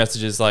Instagram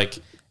messages. Like,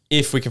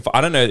 if we can, I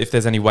don't know if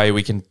there's any way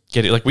we can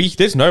get it. Like,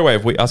 there's no way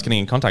of us getting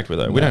in contact with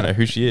her. We don't know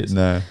who she is.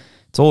 No,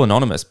 it's all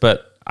anonymous.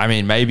 But I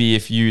mean, maybe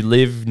if you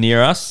live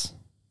near us,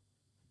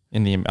 I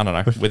don't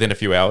know, within a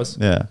few hours,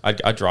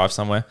 I'd drive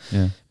somewhere.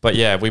 Yeah, but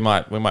we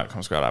might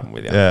come skydiving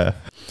with you. Yeah.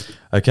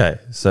 Okay,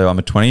 so I'm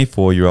a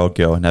 24-year-old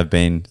girl and have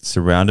been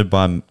surrounded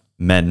by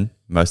men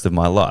most of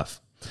my life.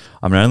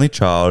 I'm an only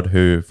child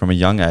who, from a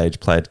young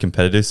age, played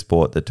competitive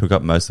sport that took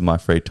up most of my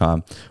free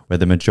time, where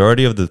the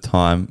majority of the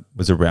time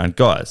was around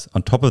guys.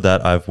 On top of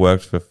that, I've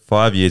worked for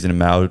 5 years in a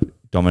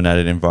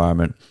male-dominated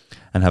environment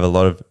and have a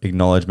lot of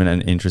acknowledgement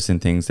and interest in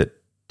things that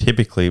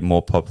typically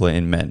more popular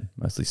in men,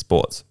 mostly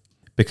sports.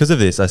 Because of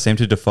this, I seem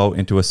to default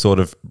into a sort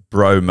of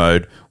bro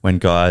mode when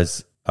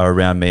guys are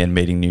around me and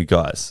meeting new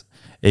guys.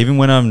 Even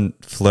when I'm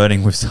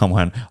flirting with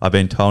someone, I've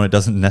been told it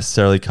doesn't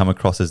necessarily come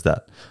across as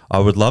that. I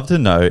would love to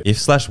know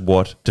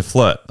if/what to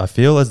flirt. I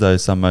feel as though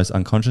some most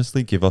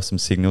unconsciously give off some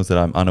signals that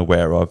I'm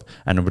unaware of,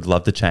 and I would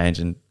love to change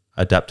and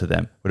adapt to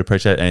them. Would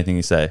appreciate anything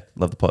you say.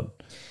 Love the pod.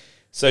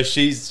 So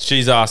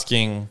she's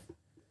asking.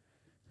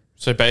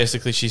 So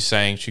basically, she's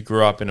saying she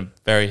grew up in a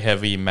very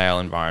heavy male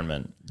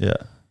environment. Yeah.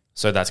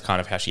 So that's kind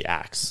of how she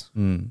acts.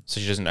 So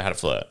she doesn't know how to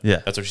flirt.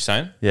 Yeah. That's what she's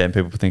saying? Yeah, and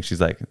people think she's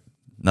like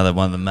another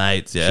one of the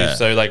mates. Yeah.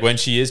 So like when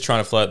she is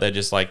trying to flirt, they're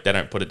just like, they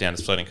don't put it down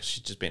as flirting because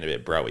she's just being a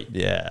bit broy.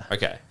 Yeah.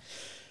 Okay.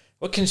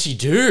 What can she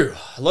do?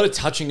 A lot of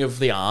touching of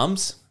the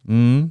arms.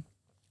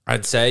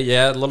 I'd say,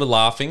 a lot of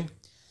laughing.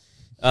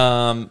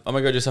 Oh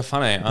my God, you're so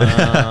funny.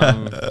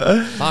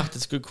 Fuck,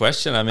 that's a good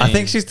question. I mean, I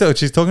think she's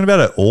talking about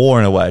her awe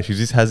in a way. She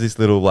just has this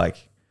little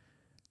like,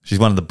 she's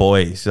one of the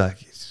boys. She's like,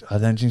 I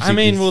don't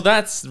think. Well,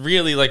 that's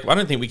really like, I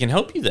don't think we can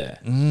help you there.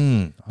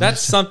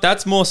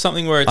 That's more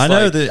something where it's I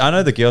know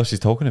the girl she's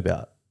talking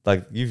about.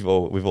 Like we've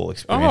all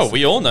experienced. Oh,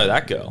 we all know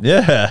that girl.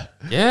 Yeah.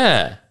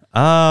 Yeah.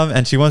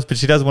 And she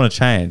does want to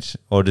change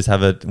or just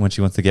have it when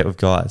she wants to get with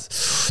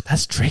guys.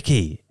 That's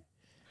tricky.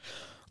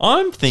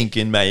 I'm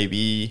thinking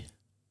maybe.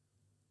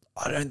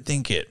 I don't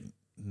think it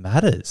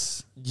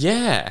matters.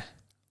 Yeah.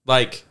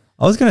 Like,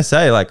 I was gonna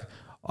say like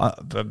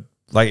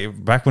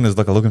back when it was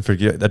like looking for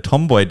a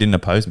tomboy didn't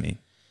oppose me.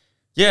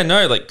 Yeah,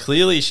 no, like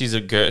clearly she's a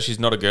girl. She's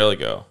not a girly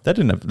girl. That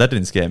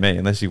didn't scare me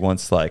unless she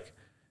wants like,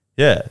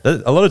 a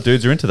lot of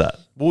dudes are into that.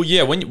 Well,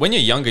 yeah, when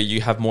you're younger,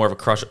 you have more of a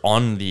crush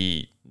on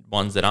the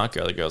ones that aren't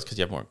girly girls because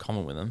you have more in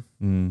common with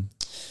them.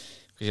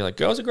 Because you're like,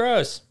 girls are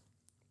gross,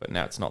 but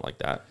now it's not like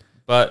that.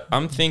 But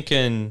I'm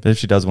thinking, But if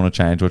she does want to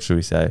change, what should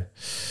we say?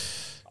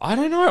 I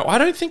don't know. I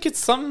don't think it's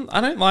something. I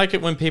don't like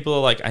it when people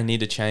are like, I need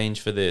to change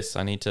for this.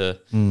 I need to.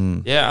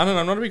 Yeah, I don't know.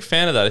 I'm not a big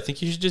fan of that. I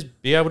think you should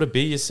just be able to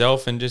be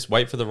yourself and just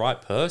wait for the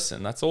right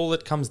person. That's all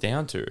it comes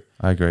down to.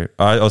 I agree.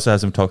 I also have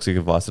some toxic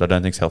advice that I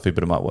don't think is healthy,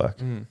 but it might work.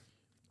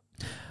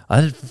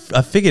 I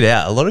figured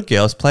out a lot of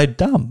girls play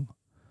dumb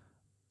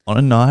on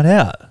a night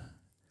out.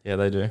 Yeah,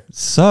 they do.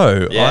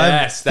 So yes, I'm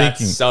that's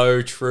thinking,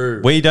 so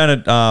true. we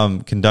don't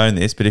condone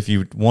this, but if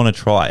you want to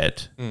try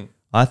it,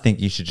 I think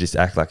you should just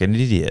act like an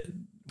idiot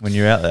when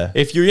you're out there.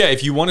 If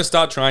you want to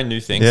start trying new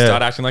things,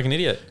 start acting like an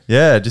idiot.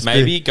 Yeah, just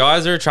maybe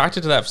guys are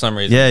attracted to that for some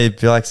reason. Yeah, you'd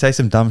be like, say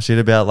some dumb shit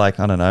about like,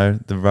 I don't know,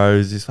 the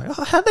Rose. Just like,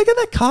 oh, how'd they get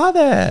that car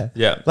there?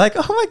 Yeah. Like,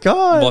 oh my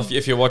God. Well,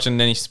 if you're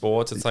watching any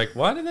sports, it's like,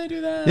 why did they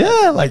do that?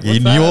 Yeah, like you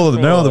knew all the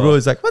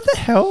rules. Like, what the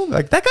hell?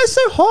 Like that guy's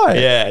so high.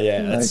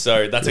 Yeah. That's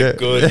a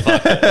good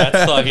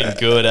that's fucking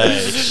good,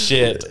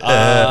 shit.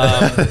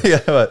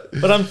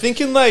 But I'm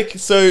thinking like,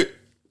 so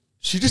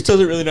she just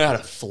doesn't really know how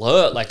to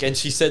flirt. Like, and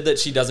she said that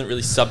she doesn't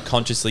really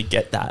subconsciously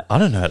get that. I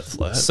don't know how to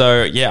flirt.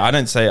 So yeah, I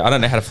don't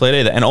know how to flirt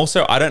either. And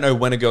also, I don't know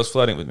when a girl's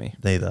flirting with me.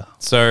 Neither.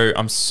 So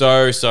I'm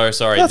so sorry.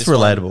 That's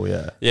relatable,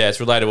 yeah. Yeah, it's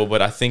relatable,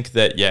 but I think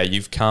that,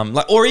 you've come,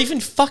 like, or even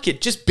fuck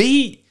it, just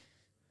be,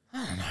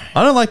 I don't know.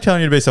 I don't like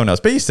telling you to be someone else.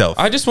 Be yourself.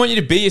 I just want you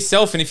to be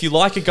yourself, and if you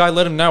like a guy,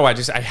 let him know. I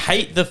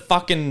hate the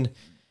fucking...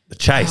 The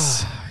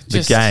chase.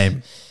 The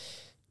game.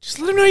 Just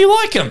let him know you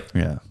like him.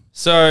 Yeah.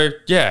 So,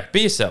 yeah,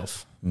 be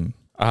yourself.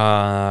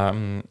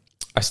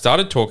 I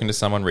started talking to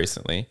someone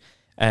recently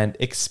and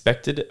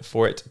expected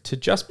for it to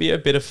just be a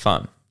bit of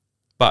fun.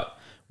 But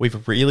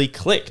we've really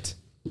clicked,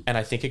 and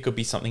I think it could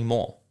be something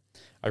more.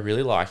 I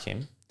really like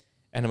him,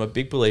 and I'm a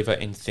big believer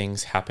in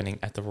things happening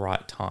at the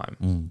right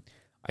time.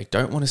 I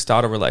don't want to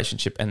start a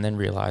relationship and then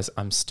realize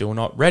I'm still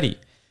not ready.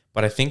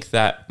 but I think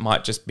that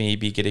might just me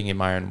be getting in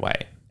my own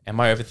way. Am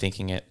I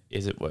overthinking it?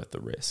 Is it worth the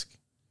risk?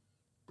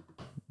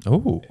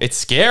 Oh, It's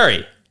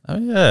scary. oh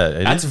yeah,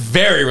 That's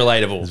very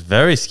relatable. It's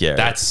very scary.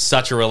 That's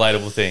such a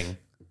relatable thing.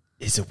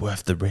 Is it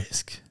worth the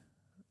risk?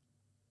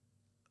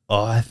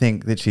 Oh, I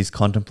think that she's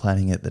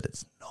contemplating it that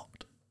it's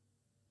not.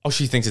 Oh,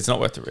 she thinks it's not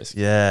worth the risk.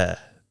 Yeah.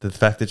 The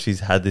fact that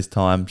she's had this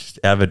time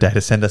out of her day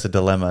to send us a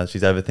dilemma,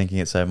 she's overthinking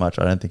it so much.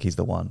 I don't think he's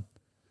the one.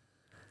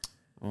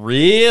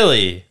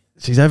 Really?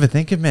 She's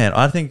overthinking, man.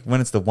 I think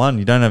when it's the one,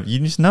 you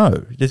just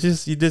know.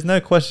 There's no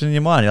question in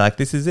your mind. You're like,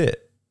 this is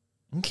it.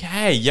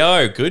 Okay,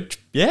 yo, good.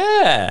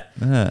 Yeah.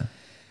 Yeah.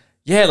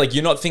 Yeah, like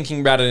you're not thinking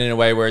about it in a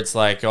way where it's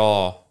like,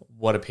 oh,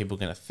 what are people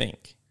going to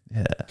think?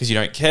 Yeah. Because you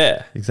don't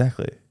care.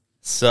 Exactly.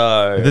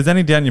 So, If there's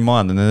any doubt in your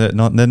mind,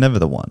 then they're never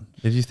the one.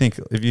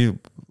 If you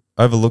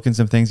overlooking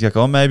some things, you're like,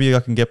 oh, maybe I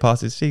can get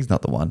past this. She's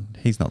not the one.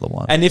 He's not the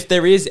one. and if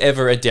there is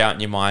ever a doubt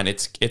in your mind,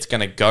 it's going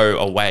to go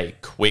away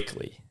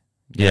quickly.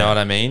 You know what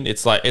I mean?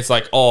 It's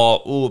like,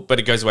 oh, ooh, but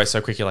it goes away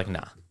so quick. You're like,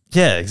 nah.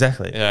 Yeah,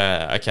 exactly.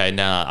 Yeah, okay,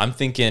 nah. I'm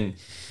thinking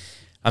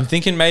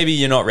maybe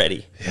you're not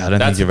ready. Yeah, I don't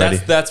think you're ready.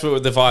 That's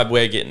what the vibe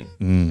we're getting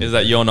is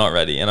that you're not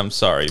ready, and I'm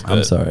sorry. But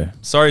I'm sorry.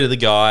 Sorry to the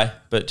guy,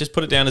 but just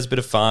put it down as a bit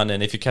of fun.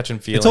 And if you're catching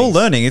feelings, It's all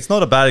learning. It's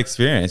not a bad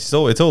experience.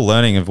 It's all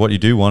learning of what you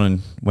do want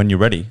and when you're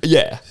ready.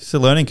 Yeah. It's a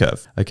learning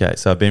curve. Okay,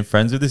 so I've been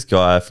friends with this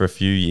guy for a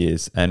few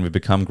years and we've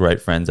become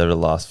great friends over the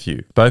last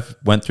few. Both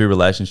went through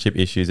relationship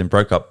issues and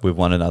broke up with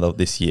one another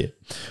this year.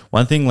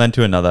 One thing led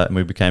to another and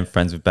we became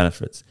friends with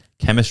benefits.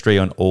 Chemistry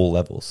on all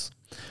levels.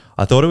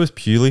 I thought it was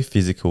purely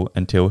physical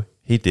until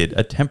he did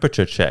a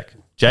temperature check.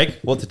 Jake,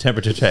 what's a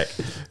temperature check?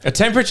 A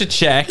temperature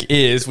check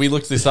is, we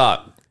looked this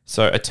up.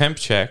 So a temp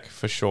check,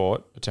 for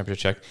short, a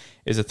temperature check,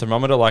 is a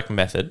thermometer-like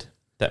method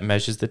that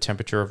measures the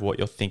temperature of what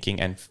you're thinking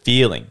and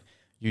feeling.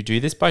 You do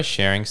this by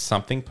sharing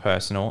something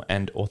personal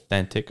and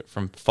authentic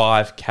from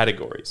 5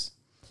 categories.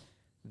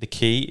 The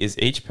key is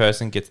each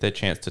person gets their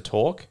chance to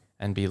talk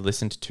and be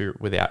listened to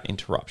without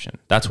interruption.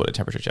 That's what a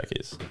temperature check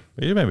is.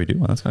 Well, you maybe do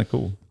one. That's kind of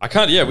cool. I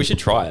can't, yeah, we should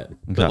try it. Okay.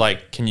 But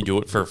like, can you do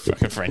it for a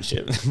fucking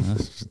friendship? I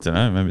don't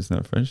know. Maybe it's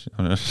not French.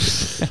 I don't know.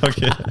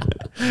 Okay.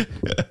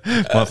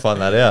 Might find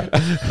that out.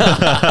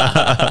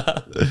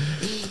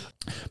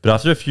 But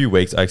after a few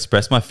weeks, I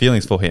expressed my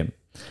feelings for him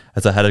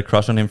as I had a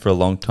crush on him for a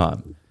long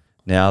time.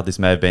 Now, this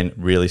may have been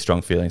really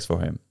strong feelings for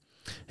him.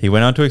 He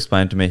went on to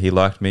explain to me he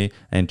liked me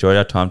and enjoyed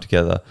our time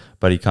together,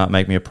 but he can't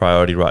make me a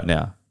priority right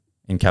now.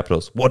 In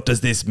capitals, what does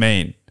this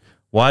mean?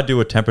 Why do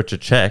a temperature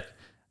check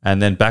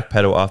and then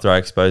backpedal after I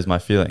expose my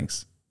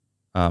feelings?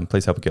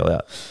 Please help a girl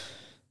out.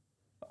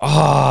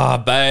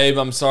 Babe,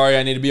 I'm sorry.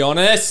 I need to be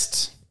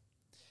honest.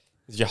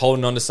 You're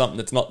holding on to something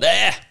that's not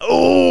there.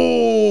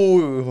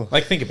 Oh,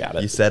 Like, think about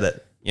it. you said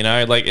it. You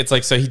know, like, it's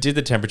like, so he did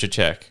the temperature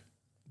check,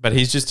 but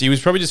he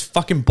was probably just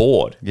fucking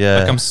bored. Yeah.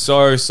 Like, I'm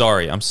so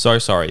sorry.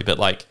 But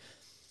like,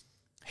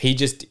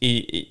 if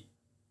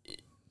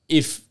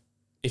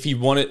he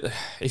wanted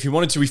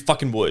to, he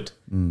fucking would.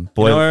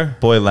 Boy, You know?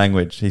 boy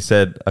language. He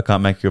said, I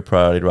can't make you a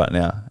priority right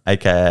now.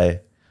 AKA,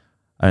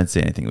 I don't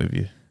see anything with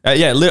you.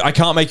 I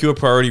can't make you a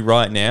priority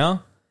right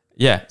now.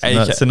 Yeah.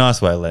 It's a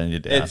nice way of letting you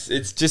down.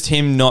 It's just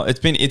him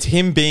it's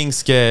him being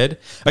scared.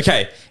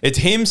 Okay, it's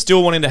him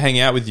still wanting to hang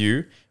out with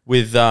you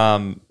with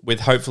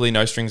hopefully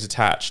no strings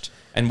attached.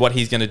 And what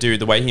he's going to do,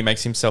 the way he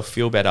makes himself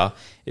feel better,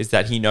 is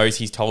that he knows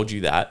he's told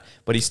you that,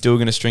 but he's still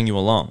going to string you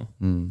along.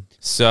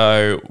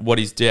 So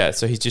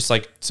so he's just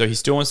like, so he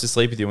still wants to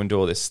sleep with you and do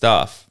all this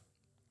stuff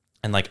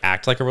and like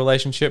act like a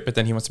relationship, but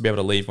then he wants to be able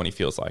to leave when he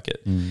feels like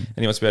it. And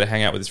he wants to be able to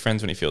hang out with his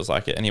friends when he feels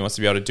like it. And he wants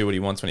to be able to do what he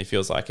wants when he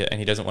feels like it. And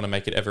he doesn't want to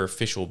make it ever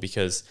official,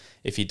 because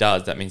if he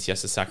does, that means he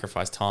has to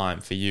sacrifice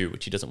time for you,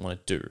 which he doesn't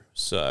want to do.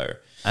 So,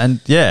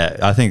 And yeah,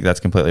 I think that's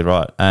completely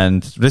right.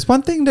 And there's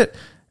one thing that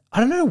I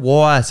don't know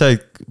why. So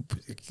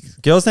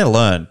girls need to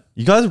learn.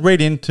 You guys read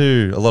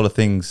into a lot of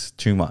things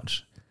too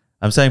much.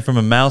 I'm saying from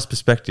a male's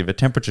perspective, a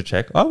temperature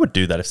check, I would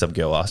do that if some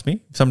girl asked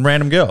me. Some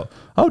random girl.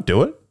 I would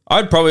do it.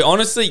 I'd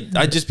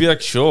just be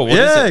like, sure, what is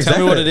Yeah, it? exactly.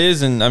 Tell me what it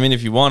is. And I mean,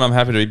 if you want, I'm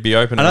happy to be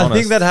open and And I honest.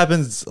 think that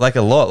happens like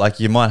a lot. Like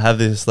you might have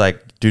this,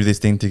 like do this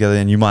thing together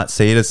and you might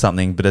see it as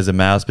something, but as a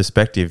male's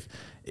perspective,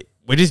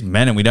 we're just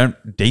men and we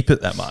don't deep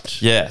it that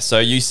much. Yeah, so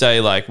you say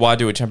like, why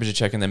do a temperature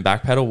check and then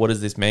backpedal? What does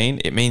this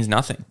mean? It means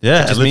nothing.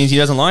 Yeah, It just means he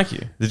doesn't like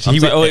you.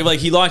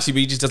 He likes you, but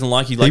he just doesn't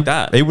like you like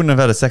that. He wouldn't have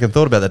had a second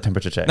thought about that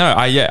temperature check. No,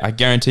 I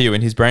guarantee you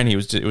in his brain, it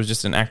was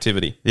just an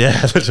activity. Yeah,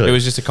 literally. It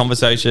was just a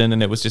conversation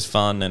and it was just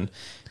fun. And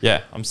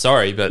yeah, I'm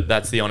sorry, but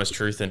that's the honest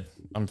truth. And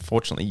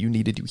unfortunately, you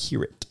needed to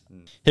hear it.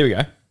 Here we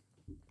go.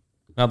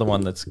 Another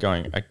one that's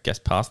going, I guess,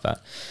 past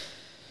that.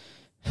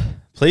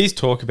 Please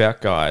talk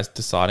about guys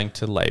deciding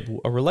to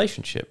label a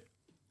relationship.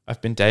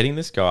 I've been dating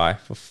this guy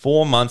for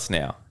 4 months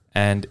now,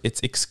 and it's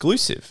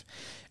exclusive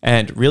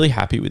and really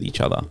happy with each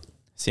other,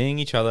 seeing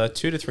each other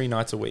 2 to 3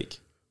 nights a week.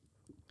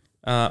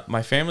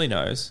 My family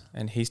knows,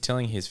 and he's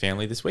telling his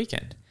family this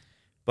weekend.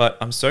 But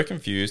I'm so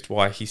confused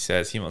why he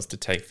says he wants to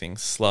take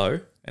things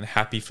slow and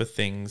happy for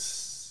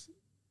things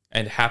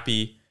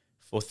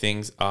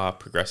are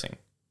progressing.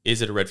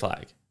 Is it a red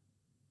flag?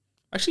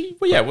 Actually,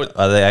 well, yeah. What,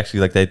 Are they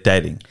actually like they're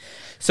dating?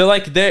 so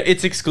like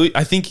it's exclusive.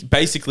 I think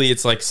basically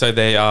it's like so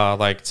they are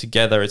like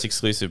together. It's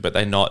exclusive, but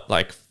they're not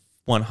like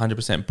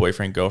 100%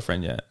 boyfriend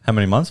girlfriend yet. How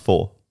many months?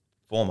 4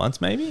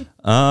 months maybe.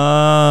 It's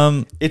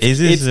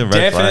a red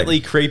definitely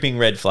flag? creeping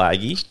red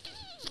flaggy.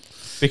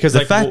 Because The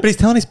like fact, but he's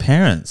telling his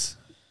parents.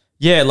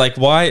 yeah, like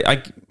why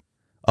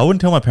I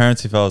wouldn't tell my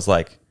parents if I was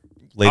like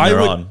leading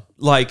her on.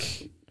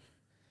 like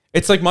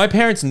it's like my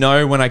parents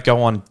know when I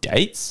go on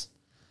dates,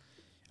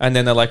 and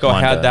then they're like, "Oh,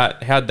 Mine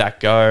how'd that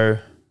go?"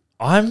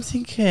 I'm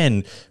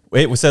thinking.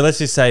 So let's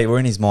just say we're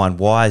in his mind.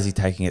 Why is he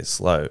taking it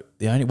slow?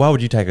 Why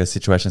would you take a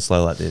situation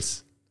slow like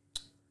this?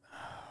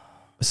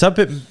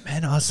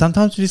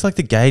 Sometimes we just like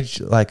to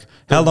gauge. Like,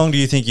 how long do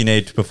you think you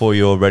need before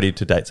you're ready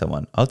to date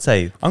someone? I'd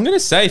say I'm gonna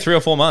say 3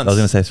 or 4 months. I was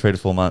going to say 3 to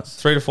 4 months.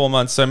 3 to 4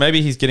 months. So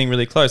maybe he's getting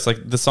really close.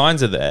 Like the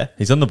signs are there.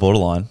 He's on the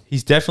borderline.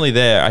 He's definitely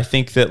there. I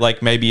think that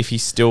like maybe if he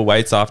still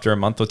waits after a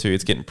month or two,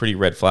 it's getting pretty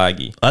red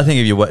flaggy. I think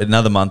if you wait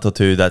another month or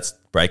two, that's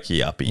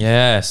breaky uppy.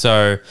 Yeah.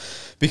 So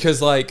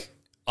because like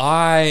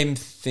I'm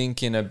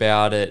thinking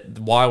about it,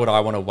 why would I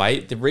want to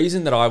wait? The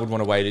reason that I would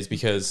want to wait is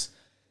because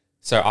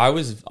so I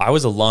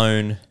was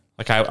alone.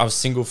 Like I was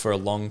single for a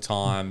long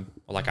time.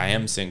 Like I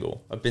am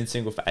single. I've been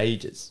single for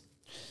ages.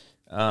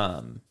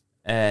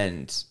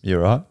 And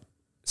You're right.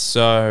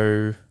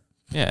 so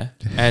yeah.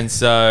 And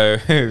so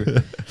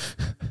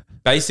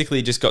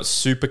basically just got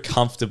super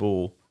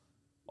comfortable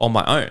on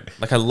my own.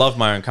 Like I love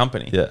my own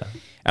company. Yeah.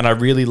 And I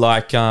really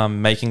like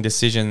making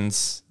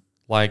decisions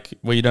like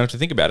where you don't have to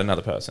think about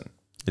another person.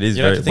 It is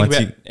You don't very have to think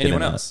once you about get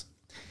anyone in that. else.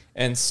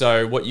 And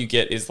so what you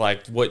get is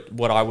like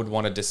what I would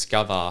want to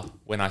discover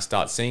when I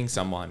start seeing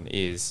someone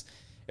is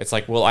it's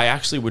like, well, I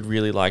actually would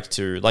really like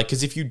to like,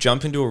 because if you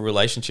jump into a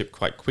relationship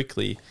quite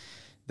quickly,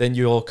 then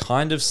you're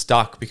kind of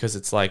stuck because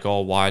it's like,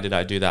 oh, why did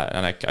I do that?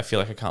 And I feel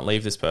like I can't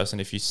leave this person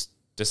if you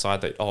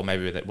decide that, oh,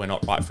 maybe that we're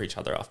not right for each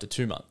other after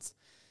 2 months.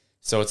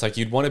 So it's like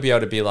you'd want to be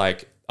able to be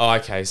like, oh,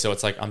 okay, so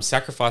it's like I'm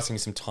sacrificing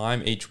some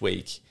time each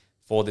week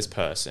for this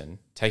person,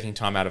 taking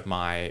time out of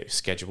my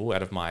schedule,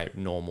 out of my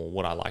normal,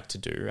 what I like to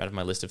do, out of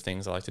my list of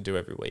things I like to do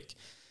every week.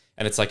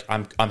 And it's like,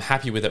 I'm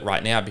happy with it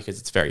right now because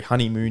it's very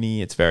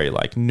honeymoony. It's very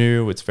like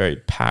new. It's very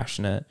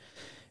passionate.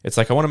 It's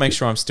like, I want to make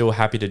sure I'm still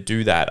happy to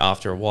do that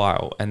after a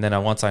while. And then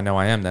once I know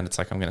I am, then it's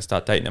like, I'm going to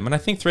start dating them. And I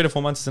think 3 to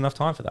 4 months is enough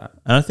time for that.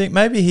 And I think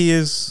maybe he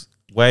is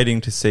waiting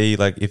to see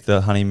like if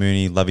the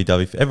honeymoony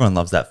lovey-dovey, everyone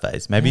loves that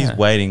phase. Maybe he's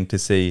waiting to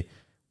see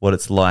what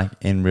it's like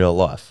in real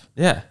life.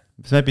 Yeah.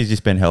 So maybe he's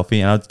just been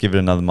healthy, and I'd give it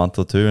another month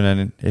or two.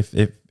 And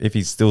then if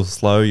he's still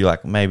slow, you're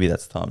like, maybe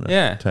that's time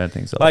to turn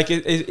things off. Like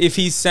if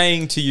he's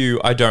saying to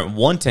you, I don't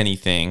want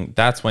anything,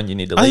 that's when you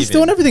need to leave He's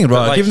doing everything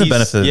right. Like Give him the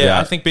benefit of the doubt. Yeah,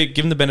 I think give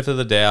him the benefit of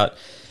the doubt,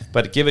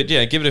 but give it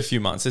a few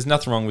months. There's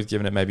nothing wrong with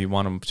giving it maybe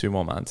 1 or 2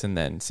 more months and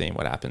then seeing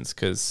what happens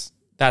because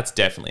that's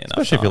definitely enough.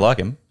 Especially if you time. like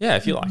him. Yeah,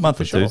 if you like a month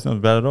him, or for two sure. is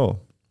not bad at all.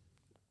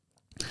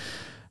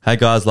 Hey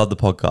guys, love the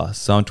podcast.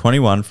 So I'm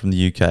 21 from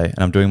the UK and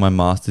I'm doing my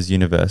master's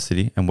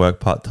university and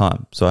work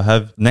part-time. So I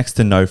have next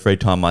to no free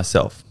time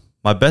myself.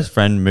 My best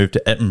friend moved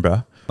to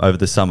Edinburgh over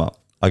the summer.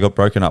 I got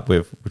broken up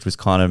with, which was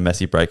kind of a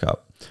messy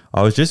breakup.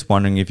 I was just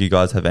wondering if you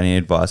guys have any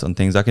advice on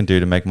things I can do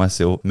to make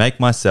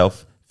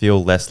myself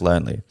feel less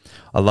lonely.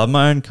 I love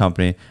my own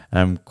company and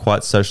I'm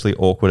quite socially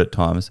awkward at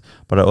times,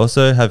 but I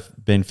also have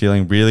been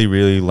feeling really,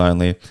 really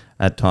lonely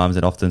at times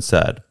and often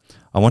sad.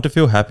 I want to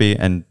feel happy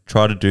and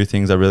try to do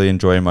things I really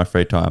enjoy in my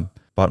free time.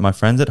 But my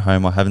friends at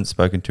home I haven't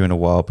spoken to in a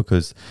while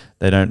because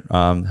they don't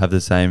have the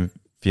same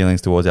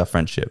feelings towards our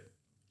friendship.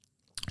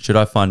 Should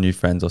I find new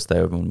friends or stay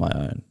with them on my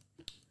own?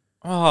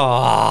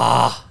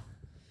 I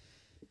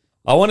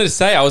was going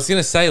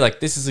to say like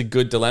this is a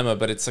good dilemma,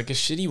 but it's like a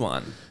shitty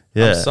one.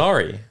 Yeah. I'm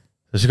sorry.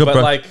 So she got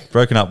But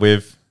broken up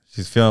with.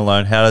 She's feeling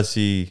alone. How does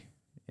she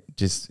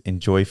just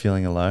enjoy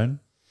feeling alone?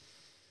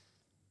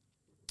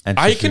 And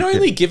I can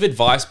only give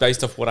advice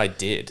based off what I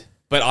did,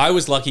 but I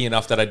was lucky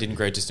enough that I didn't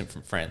grow distant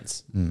from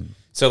friends.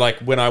 So like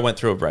when I went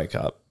through a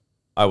breakup,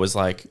 I was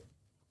like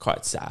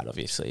quite sad,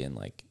 obviously, and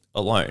like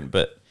alone,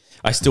 but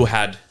I still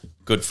had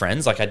good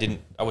friends. Like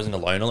I wasn't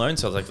alone.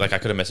 So I was like I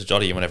could have messaged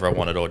Oddie whenever I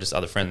wanted or just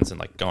other friends and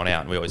like gone out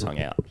and we always hung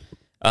out.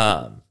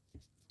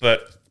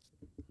 But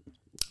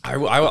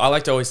I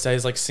like to always say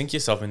is like sink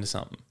yourself into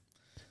something.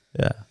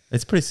 Yeah.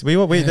 It's pretty, we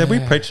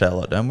preach that a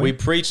lot, don't we? We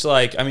preach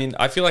like, I mean,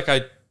 I feel like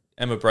I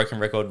am a broken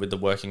record with the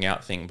working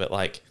out thing, but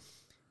like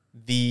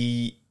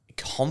the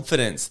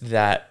confidence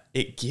that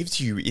it gives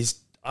you is,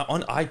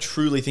 I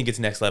truly think it's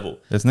next level.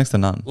 There's next to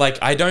none. Like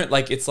I don't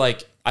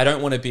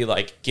want to be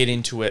like get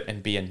into it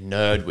and be a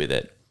nerd with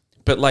it,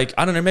 but like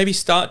I don't know, maybe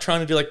start trying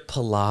to do like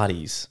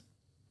Pilates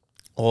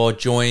or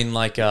join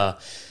like a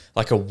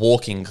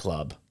walking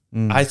club.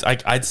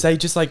 I'd say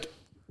just like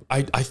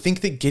I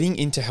think that getting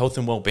into health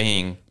and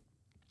well-being,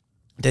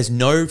 there's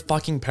no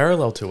fucking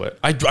parallel to it.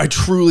 I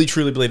truly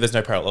believe there's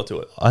no parallel to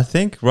it. I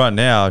think right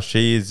now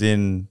she is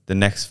in the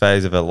next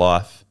phase of her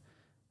life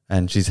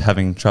and she's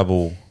having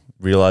trouble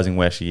realizing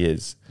where she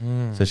is.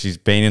 So she's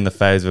been in the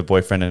phase of her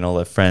boyfriend and all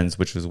her friends,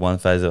 which was one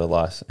phase of her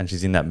life, and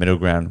she's in that middle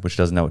ground, which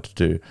doesn't know what to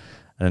do.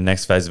 And the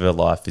next phase of her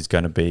life is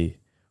going to be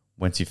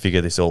once you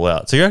figure this all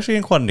out. So you're actually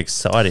in quite an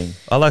exciting,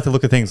 I like to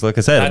look at things, like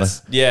I said,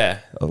 Yeah.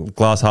 a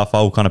glass half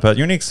full kind of person.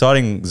 You're in an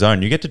exciting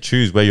zone. You get to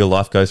choose where your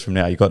life goes from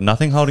now. You've got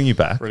nothing holding you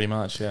back. Pretty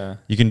much, yeah.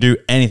 You can do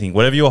anything,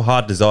 whatever your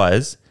heart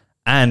desires.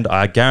 And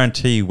I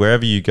guarantee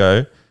wherever you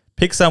go,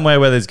 pick somewhere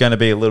where there's going to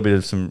be a little bit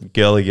of some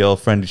girl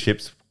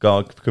friendships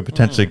could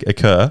potentially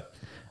occur.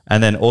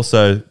 And then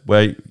also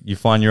where you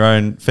find your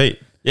own feet.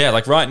 Yeah,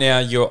 like right now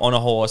you're on a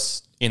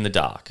horse in the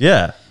dark.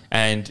 Yeah.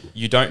 And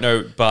you don't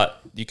know,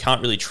 but you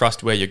can't really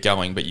trust where you're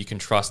going, but you can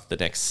trust the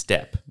next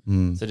step.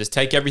 So just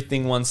take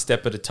everything one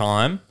step at a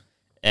time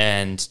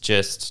and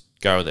just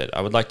go with it.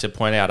 I would like to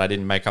point out I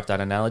didn't make up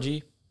that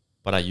analogy,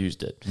 but I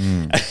used it.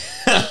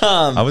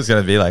 I was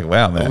going to be like,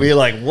 wow, man. We're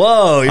like,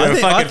 whoa, you're I a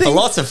think- I fucking think-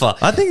 philosopher.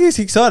 I think it's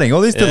exciting.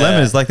 All these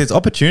dilemmas, like there's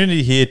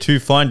opportunity here to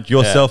find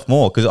yourself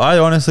more. Because I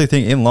honestly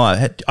think in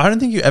life, I don't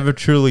think you ever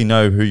truly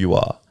know who you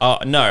are. Oh,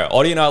 no.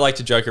 Audie and I like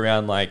to joke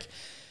around like,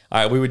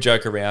 we would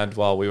joke around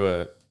while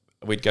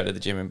we'd go to the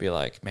gym and be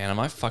like, man, I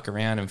might fuck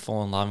around and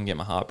fall in love and get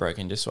my heart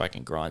broken just so I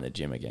can grind the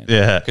gym again.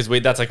 Yeah. Because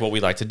that's like what we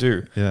like to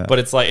do. Yeah. But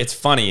it's like, it's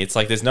funny. It's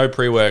like there's no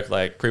pre-workout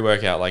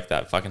like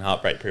that fucking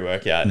heartbreak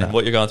pre-workout. And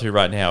what you're going through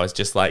right now is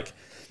just like,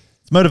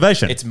 It's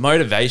motivation. it's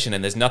motivation.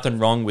 And there's nothing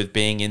wrong with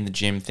being in the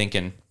gym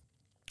thinking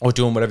or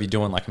doing whatever you're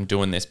doing. Like I'm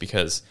doing this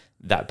because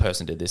that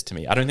person did this to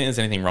me. I don't think there's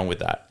anything wrong with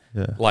that.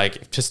 Yeah.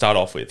 Like to start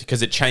off with,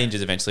 because it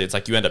changes eventually. It's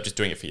like you end up just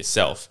doing it for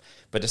yourself.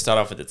 But to start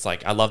off with, it's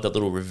like, I love that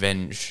little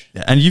revenge.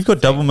 Yeah, and you've got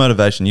double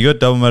motivation. You got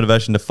double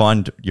motivation to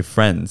find your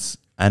friends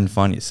and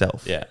find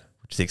yourself. Yeah.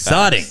 Which is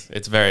exciting.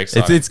 It's very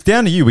exciting. It's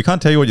down to you. We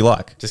can't tell you what you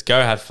like. Just go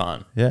have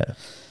fun. Yeah.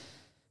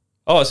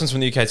 Oh, this one's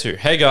from the UK too.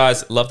 Hey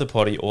guys, love the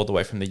potty all the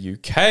way from the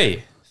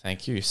UK.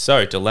 Thank you.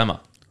 So,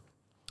 dilemma.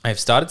 I have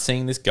started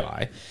seeing this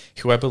guy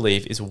who I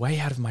believe is way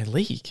out of my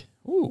league.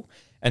 Ooh.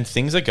 And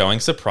things are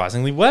going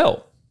surprisingly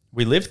well.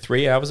 We live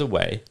 3 hours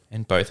away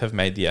and both have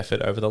made the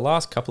effort over the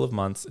last couple of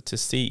months to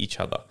see each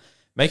other,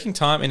 making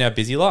time in our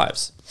busy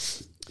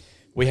lives.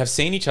 We have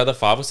seen each other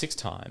 5 or 6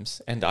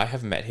 times and I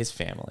have met his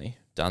family,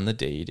 done the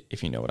deed,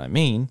 if you know what I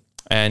mean,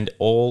 and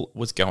all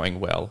was going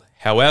well.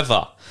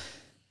 However,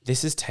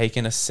 this has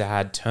taken a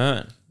sad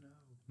turn.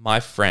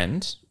 My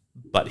friend,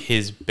 but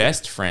his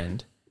best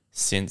friend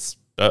since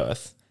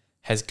birth,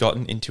 has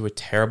gotten into a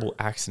terrible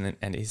accident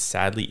and is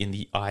sadly in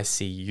the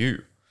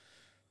ICU.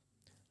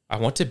 I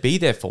want to be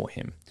there for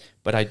him,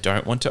 but I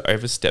don't want to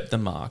overstep the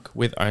mark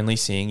with only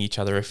seeing each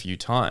other a few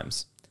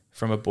times.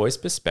 From a boy's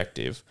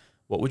perspective,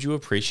 what would you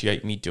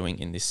appreciate me doing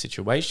in this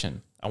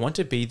situation? I want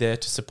to be there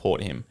to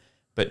support him,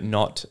 but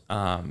not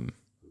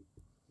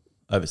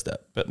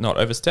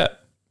Overstep.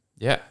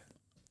 Yeah.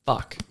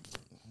 Fuck.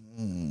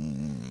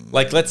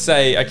 Like, let's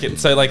say, okay,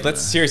 so like,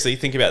 let's seriously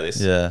think about this.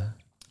 Yeah.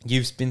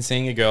 You've been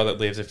seeing a girl that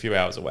lives a few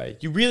hours away.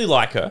 You really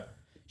like her.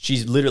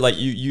 She's literally like,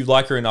 you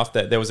like her enough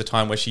that there was a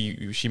time where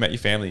she met your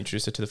family,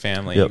 introduced her to the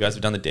family. Yep. You guys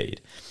have done the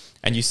deed,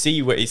 and you see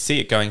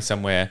it going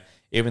somewhere,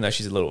 even though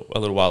she's a little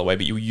while away.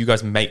 But you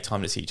guys make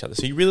time to see each other,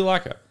 so you really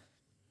like her.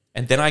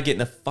 And then I get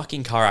in a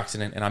fucking car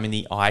accident, and I'm in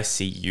the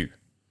ICU.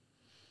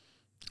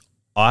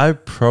 I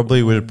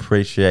probably would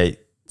appreciate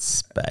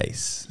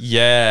space.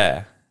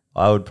 Yeah,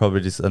 I would probably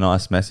just a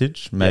nice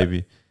message,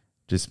 maybe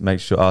just make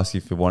sure, ask you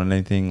if you want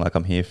anything. Like,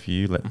 I'm here for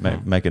you.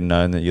 Make it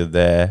known that you're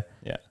there.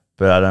 yeah.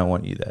 But I don't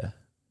want you there.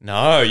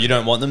 No, you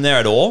don't want them there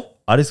at all.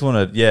 I just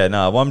want to,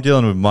 well, I'm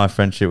dealing with my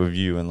friendship with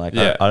you, and like,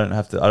 Yeah. I don't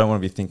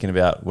want to be thinking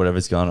about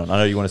whatever's going on. I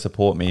know you want to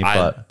support me,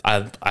 but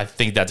I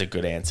think that's a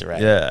good answer,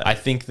 right? Yeah. I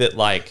think that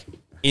like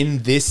in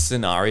this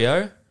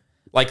scenario,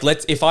 like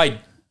if I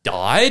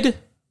died,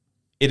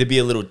 it'd be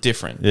a little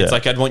different. Yeah. It's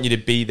like I'd want you to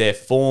be there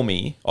for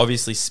me,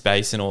 obviously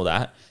space and all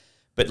that.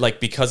 But like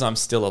because I'm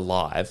still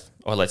alive,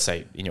 or let's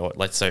say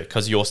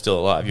because you're still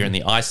alive, you're in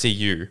the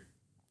ICU.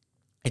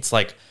 It's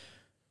like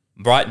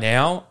right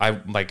now,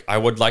 I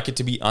would like it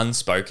to be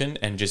unspoken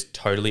and just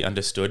totally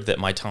understood that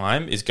my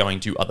time is going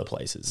to other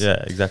places.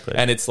 yeah, exactly.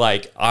 And it's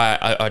like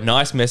a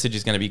nice message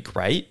is going to be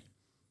great,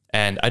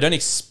 and I don't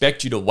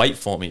expect you to wait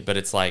for me. But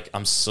it's like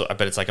I'm sorry.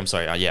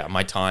 Yeah,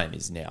 my time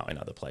is now in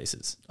other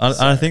places.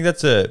 I think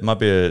might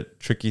be a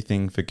tricky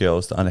thing for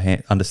girls to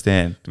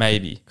understand.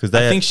 Maybe 'Cause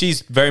I think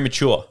she's very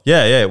mature.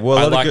 Yeah. Well,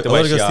 I a lot like of the way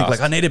girls she think asked.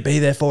 like, I need to be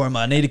there for him.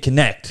 I need to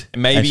connect.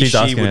 And Maybe she's she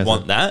asking would us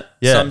want that.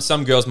 Yeah.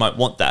 Some girls might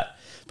want that.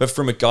 But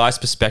from a guy's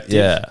perspective,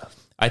 Yeah.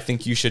 I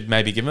think you should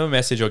maybe give him a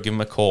message or give him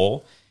a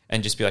call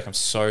and just be like, I'm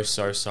so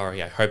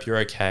sorry. I hope you're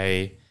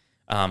okay.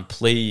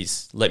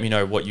 Please let me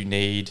know what you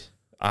need.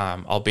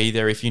 I'll be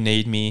there if you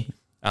need me.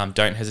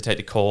 Don't hesitate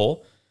to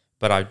call.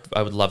 But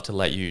I would love to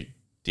let you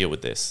deal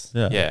with this.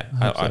 Yeah,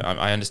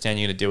 I understand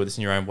you're going to deal with this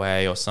in your own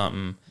way or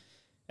something.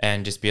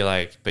 And just be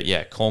like, but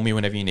yeah, call me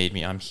whenever you need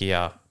me. I'm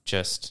here.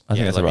 Just I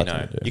think that's let the me right know.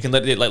 thing to do. You can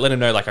let him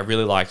know, like, I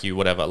really like you,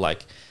 whatever.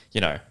 Like,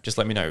 just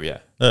let me know. Yeah.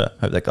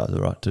 Hope that guy's all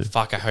right too.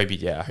 Fuck, I hope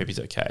he's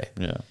okay.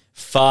 Yeah.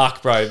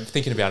 Fuck, bro.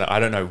 Thinking about it, I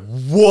don't know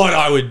what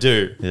I would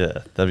do. Yeah,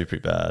 that'd be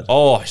pretty bad.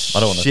 Oh, I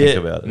don't want to think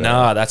about it.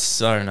 Nah, that's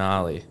so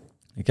gnarly.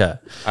 Okay.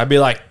 I'd be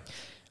like,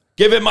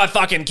 give him my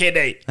fucking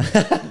kidney.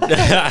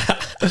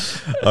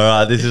 All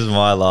right, this is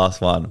my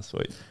last one.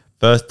 Sweet.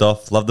 First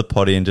off, love the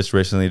potty and just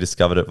recently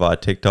discovered it via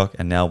TikTok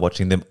and now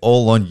watching them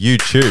all on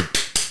YouTube.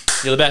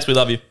 You're the best. We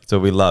love you. That's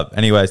what we love.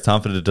 Anyways,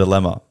 time for the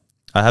dilemma.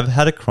 I have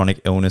had a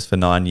chronic illness for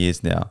 9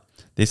 years now.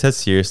 This has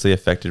seriously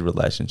affected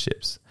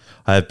relationships.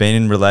 I have been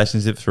in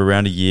relationships for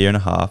around a year and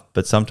a half,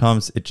 but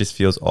sometimes it just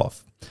feels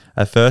off.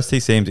 At first, he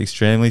seemed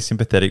extremely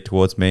sympathetic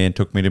towards me and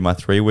took me to my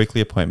 3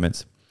 weekly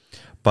appointments.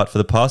 But for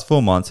the past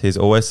 4 months, he's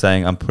always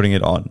saying I'm putting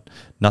it on.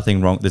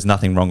 Nothing wrong. There's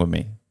nothing wrong with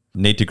me.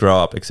 Need to grow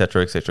up,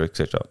 etc., etc.,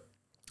 etc.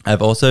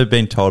 I've also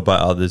been told by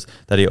others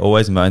that he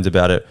always moans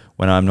about it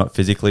when I'm not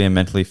physically and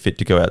mentally fit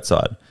to go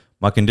outside.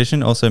 My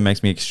condition also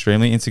makes me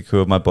extremely insecure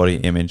of my body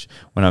image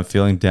when I'm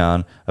feeling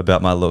down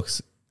about my looks,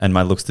 and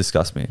my looks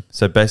disgust me.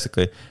 So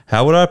basically,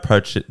 how would I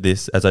approach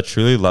this, as I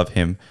truly love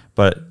him,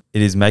 but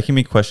it is making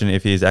me question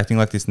if he is acting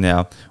like this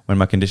now when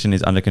my condition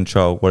is under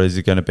control, what is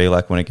it going to be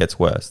like when it gets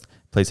worse?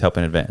 Please help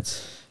in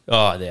advance.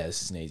 Oh, yeah,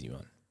 this is an easy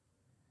one.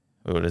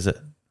 What is it?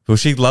 Well,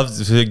 she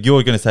loves, so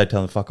you're going to say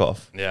tell him fuck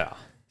off. Yeah.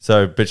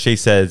 So, but she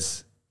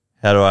says,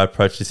 how do I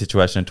approach the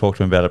situation and talk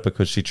to him about it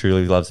because she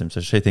truly loves him,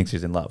 so she thinks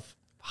he's in love.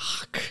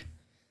 Fuck.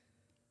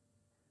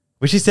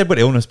 Wish she said what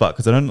illness, but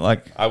because I don't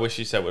like. I wish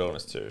you said what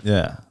illness too.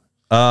 Yeah.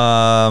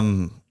 I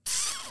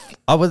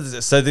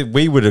was so that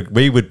we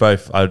would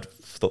both. I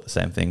thought the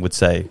same thing. Would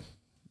say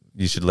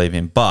you should leave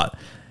him, but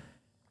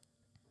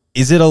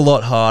is it a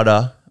lot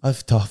harder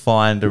to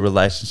find a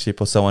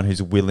relationship or someone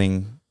who's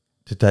willing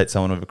to date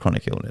someone with a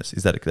chronic illness?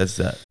 That's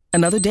that.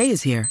 Another day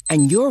is here,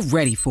 and you're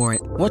ready for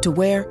it. What to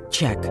wear?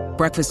 Check.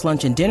 Breakfast,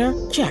 lunch, and dinner?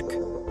 Check.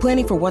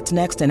 Planning for what's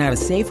next and how to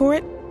save for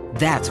it?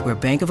 That's where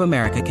Bank of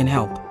America can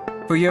help.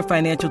 For your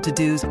financial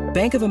to-dos,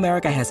 Bank of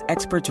America has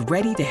experts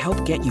ready to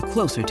help get you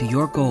closer to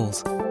your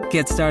goals.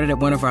 Get started at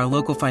one of our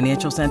local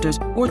financial centers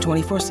or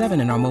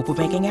 24/7 in our mobile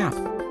banking app.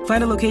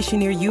 Find a location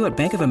near you at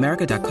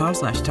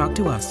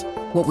bankofamerica.com/talktous.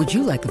 What would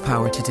you like the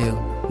power to do?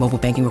 Mobile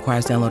banking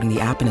requires downloading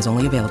the app and is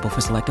only available for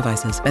select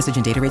devices. Message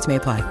and data rates may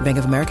apply. Bank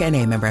of America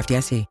NA, member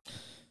FDIC.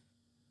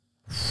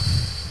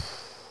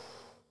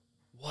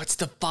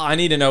 I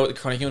need to know what the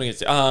chronic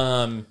illness is.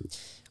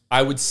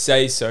 I would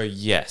say so,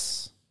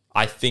 yes.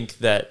 I think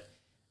that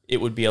it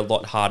would be a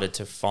lot harder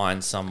to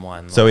find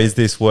someone. So is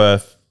this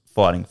worth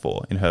fighting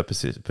for in her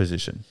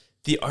position?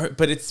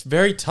 But it's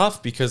very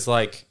tough because,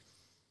 like,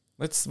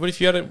 what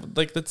if you had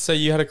let's say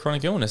you had a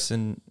chronic illness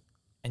and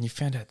you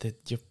found out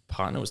that your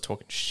partner was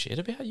talking shit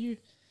about you,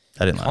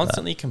 I didn't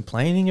constantly like that.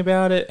 Complaining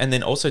about it, and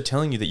then also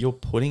telling you that you're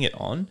putting it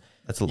on.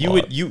 That's a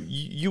lot.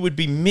 You would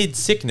be mid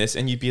sickness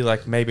and you'd be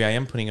like, maybe I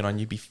am putting it on.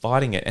 You'd be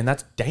fighting it, and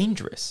that's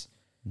dangerous.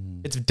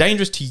 It's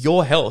dangerous to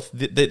your health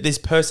that this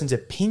person's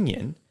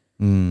opinion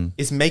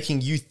is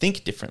making you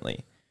think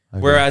differently.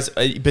 Okay. Whereas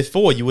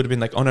before you would have been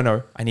like, oh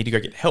no, I need to go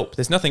get help.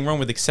 There's nothing wrong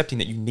with accepting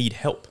that you need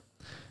help.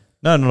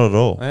 No, not at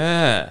all.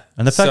 Yeah.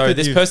 And the fact that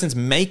this person's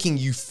making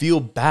you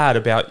feel bad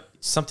about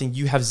something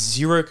you have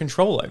zero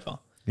control over.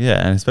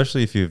 Yeah, and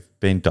especially if you've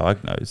been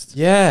diagnosed.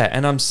 Yeah,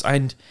 and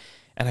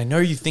I know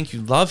you think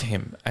you love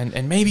him,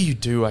 and maybe you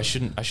do. I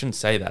shouldn't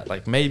say that.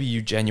 Like, maybe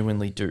you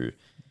genuinely do.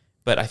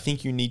 But I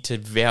think you need to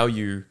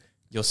value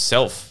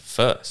yourself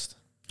first.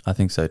 I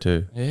think so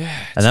too.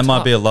 Yeah. And that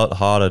might be a lot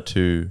harder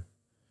to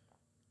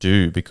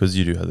do because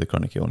you do have the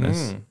chronic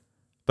illness.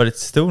 But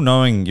it's still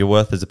knowing your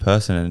worth as a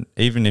person. And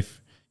even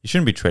if you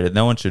shouldn't be treated,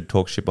 no one should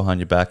talk shit behind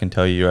your back and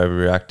tell you you're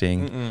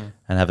overreacting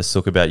and have a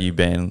sook about you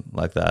being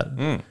like that.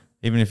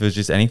 Even if it was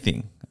just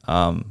anything.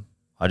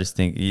 I just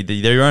think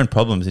they're your own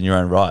problems in your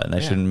own right, and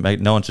they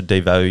shouldn't no one should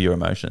devalue your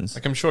emotions.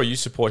 Like, I'm sure you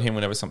support him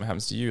whenever something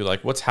happens to you.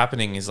 Like, what's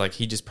happening is, like,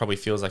 he just probably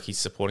feels like he's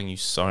supporting you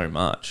so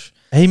much.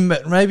 He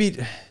maybe,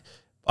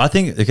 I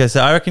think, okay,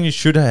 so I reckon you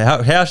should,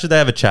 how should they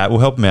have a chat?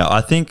 We'll help him out.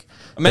 I think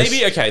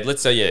maybe, okay,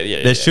 let's say,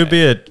 yeah.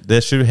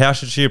 How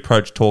should she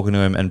approach talking to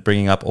him and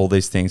bringing up all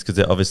these things, because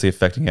they're obviously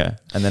affecting her,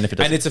 and then if it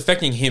doesn't, and it's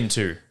affecting him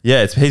too.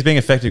 Yeah, he's being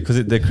affected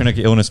because the chronic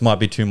illness might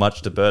be too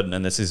much to burden,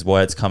 and this is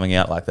why it's coming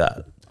out like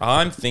that.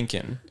 I'm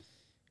thinking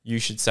you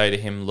should say to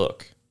him,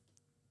 look,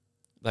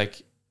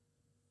 like,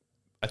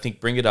 I think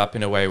bring it up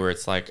in a way where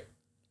it's like,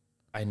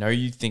 I know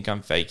you think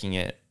I'm faking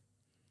it.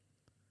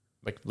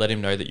 Like, let him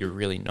know that you're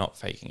really not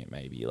faking it,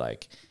 maybe.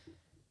 Like,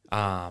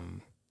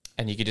 and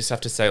you could just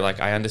have to say,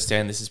 like, I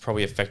understand this is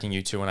probably affecting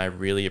you too, and I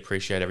really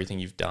appreciate everything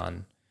you've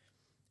done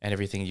and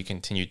everything you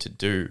continue to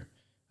do.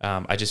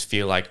 I just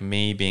feel like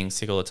me being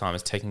sick all the time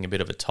is taking a bit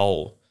of a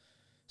toll.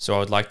 So I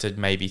would like to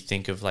maybe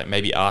think of, like,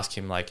 maybe ask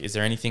him, like, is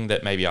there anything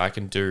that maybe I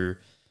can do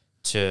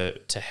to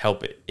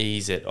help it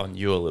ease it on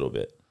you a little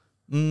bit?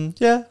 Yeah,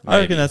 maybe. I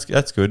reckon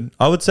that's good.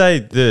 I would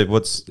say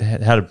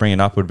how to bring it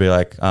up would be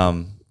like,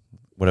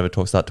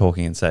 start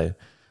talking and say,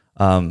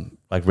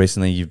 like,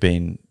 recently you've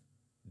been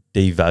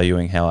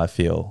devaluing how I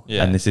feel,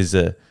 and this is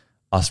a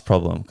us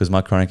problem because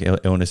my chronic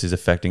illness is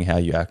affecting how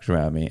you act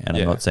around me, and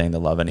I'm not seeing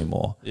the love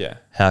anymore. Yeah,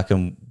 how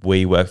can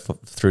we work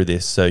through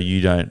this so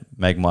you don't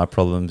make my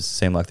problems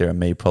seem like they're a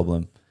me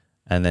problem,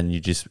 and then you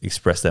just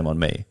express them on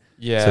me?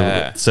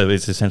 Yeah. So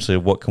it's essentially,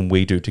 what can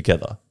we do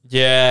together?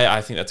 Yeah,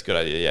 I think that's a good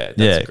idea. Yeah, that's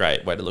Yeah. a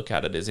great way to look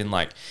at it. Is in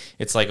like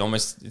it's like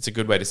almost it's a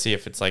good way to see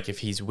if it's like if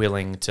he's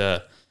willing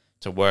to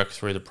work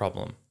through the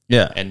problem.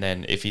 Yeah. And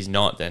then if he's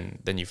not, then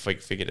you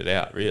figured it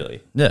out.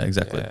 Really. Yeah,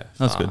 exactly. Yeah,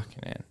 That's good.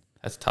 fuck, man.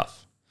 That's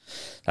tough.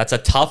 That's a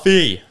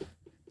toughie.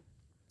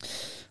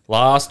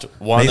 Last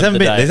one. These of the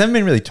day. haven't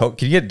been really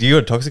do you got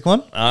a toxic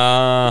one?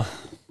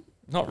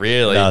 Not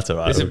really. No, it's all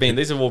right.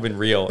 These have all been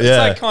real. Yeah. It's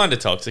like kind of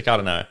toxic. I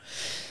don't know.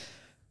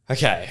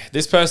 Okay,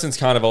 this person's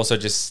kind of also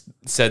just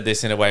said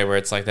this in a way where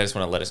it's like they just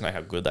want to let us know how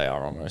good they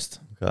are. Almost.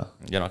 Okay.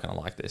 You're not going to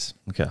like this.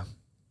 Okay.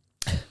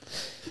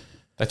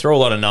 They throw a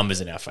lot of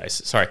numbers in our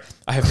face. Sorry,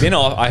 I have been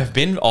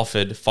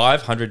offered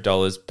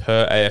 $500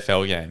 per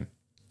AFL game,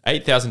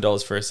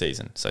 $8,000 for a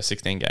season, so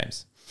 16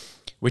 games,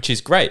 which is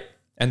great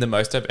and the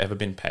most I've ever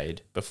been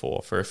paid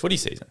before for a footy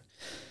season.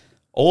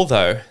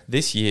 Although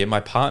this year, my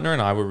partner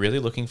and I were really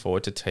looking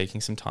forward to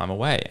taking some time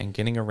away and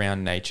getting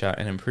around nature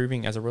and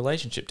improving as a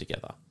relationship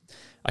together.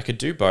 I could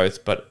do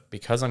both, but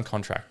because I'm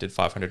contracted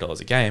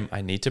 $500 a game,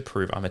 I need to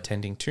prove I'm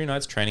attending 2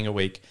 nights training a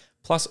week,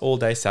 plus all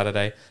day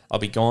Saturday. I'll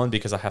be gone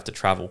because I have to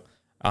travel.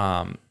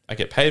 I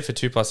get paid for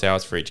 2+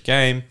 hours for each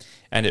game,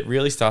 and it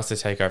really starts to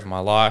take over my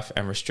life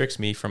and restricts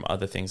me from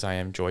other things I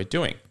enjoy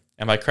doing.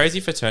 Am I crazy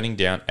for turning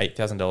down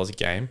 $8,000 a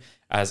game,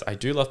 as I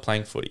do love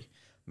playing footy?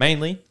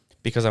 Mainly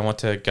because I want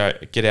to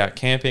get out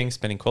camping,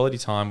 spending quality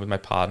time with my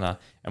partner,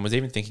 and was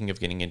even thinking of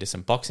getting into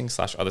some boxing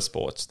 / other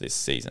sports this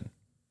season.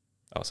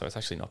 Oh, so it's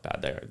actually not bad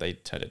there. They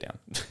turned it down.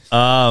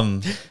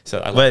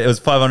 So Wait, it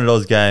was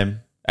 $500 a game,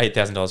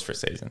 $8,000 for a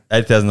season.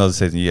 $8,000 a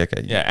season. Yeah,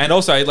 okay. Yeah, and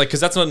also like because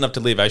that's not enough to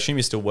live. I assume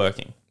you're still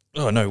working.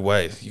 Oh no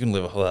way! You can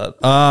live off of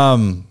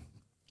that.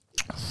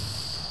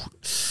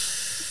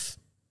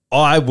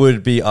 I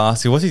would be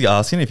asking. What's he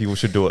asking if you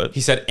should do it?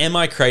 He said, "Am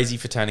I crazy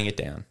for turning it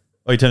down?"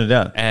 Oh, you turned it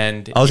down.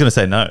 And I was going to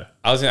say no.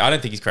 I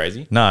don't think he's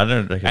crazy. No, I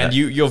don't reckon. And that.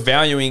 you're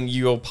valuing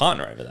your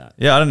partner over that.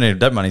 Yeah, I don't know.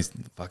 That money's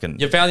fucking.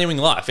 You're valuing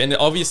life, and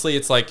obviously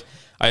it's like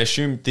I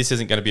assume this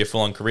isn't going to be a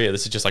full-on career.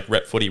 This is just like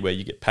rep footy where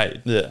you get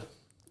paid. Yeah.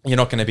 You're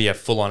not going to be a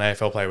full-on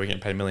AFL player where you're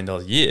getting paid $1 million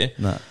a year.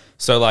 No.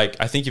 So like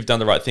I think you've done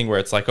the right thing where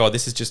it's like, oh,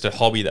 this is just a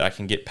hobby that I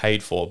can get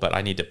paid for, but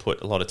I need to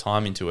put a lot of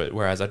time into it.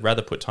 Whereas I'd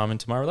rather put time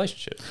into my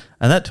relationship.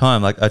 And that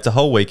time, like, it's a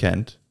whole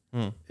weekend.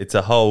 It's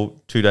a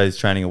whole 2 days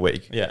training a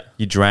week. Yeah.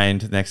 You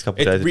drained the next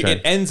couple of days of training.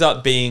 It ends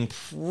up being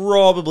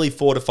probably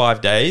 4 to 5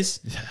 days.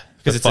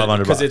 Because That's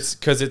 $500.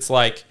 Because it's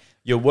like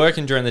you're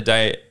working during the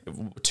day,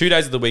 2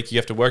 days of the week, you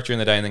have to work during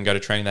the day and then go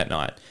to training that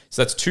night.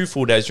 So that's 2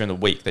 full days during the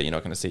week that you're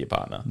not going to see your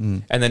partner.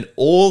 And then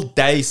all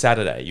day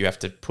Saturday you have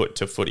to put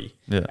to footy.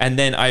 Yeah. And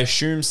then I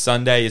assume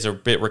Sunday is a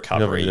bit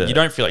recovery. Yeah. You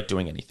don't feel like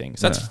doing anything.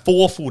 So that's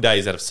 4 full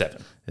days out of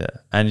 7. Yeah,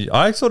 and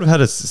I sort of had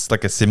a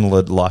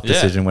similar life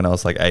decision when I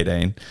was like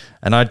 18,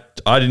 and I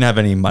didn't have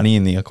any money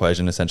in the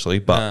equation essentially,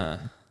 but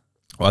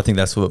well, I think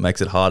that's what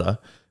makes it harder.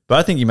 But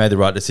I think you made the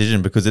right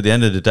decision because at the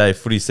end of the day,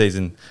 footy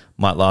season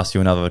might last you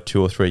another 2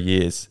 or 3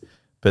 years,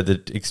 but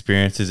the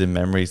experiences and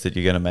memories that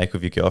you're going to make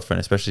with your girlfriend,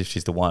 especially if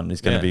she's the one,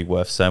 is going to be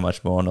worth so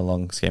much more in a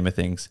long scheme of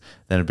things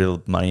than a bit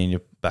of money in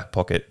your back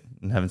pocket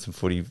and having some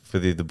footy for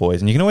the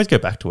boys. And you can always go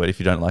back to it if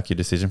you don't like your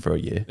decision for a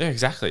year. Yeah,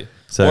 exactly.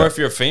 So- or if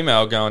you're a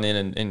female going in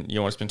and you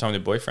want to spend time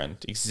with your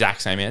boyfriend,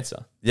 exact same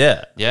answer.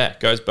 Yeah. Yeah,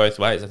 it goes both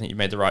ways. I think you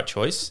made the right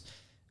choice.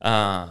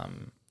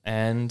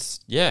 And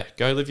yeah,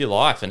 go live your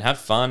life and have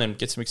fun and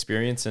get some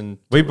experience. And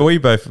We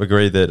both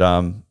agree that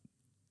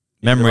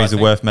memories right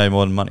are worth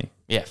more than money.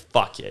 yeah,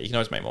 fuck yeah, you can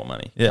always make more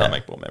money. You Yeah. can't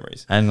make more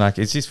memories. And like,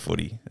 it's just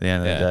footy at the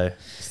end of the day.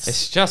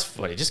 It's just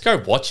funny. Just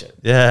go watch it.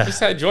 Yeah.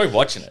 Just enjoy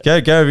watching it.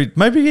 Go.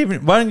 Maybe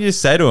even, why don't you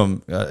just say to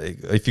him,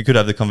 if you could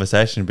have the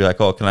conversation and be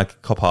like, oh, can I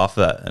cop half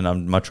of that?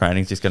 And my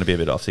training's just going to be a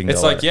bit off. So you can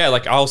It's go like, away. yeah,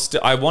 like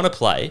I want to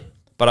play,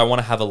 but I want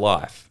to have a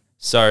life.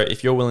 So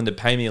if you're willing to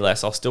pay me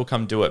less, I'll still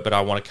come do it, but I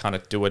want to kind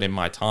of do it in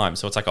my time.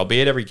 So it's like I'll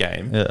be at every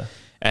game. Yeah.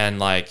 And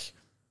like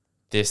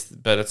this,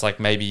 but it's like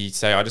maybe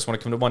say I just want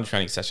to come to one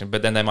training session,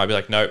 but then they might be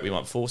like, no, we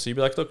want 4. So you'd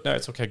be like, look, no,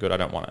 it's okay, good, I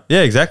don't want it.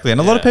 Yeah, exactly.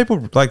 And a lot of Yeah. people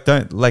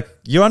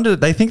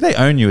they think they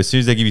own you as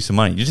soon as they give you some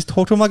money. You just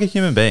talk to them like a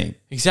human being.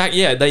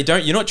 Exactly. Yeah,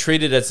 you're not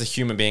treated as a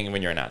human being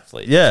when you're an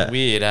athlete. Yeah. It's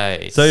weird,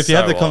 eh? So if you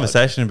have the odd.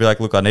 conversation and be like,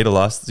 look, I need a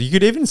license. You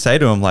could even say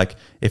to them like,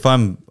 if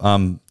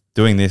I'm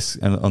doing this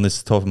and on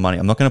this type of money,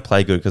 I'm not going to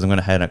play good because I'm going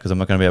to hate it because I'm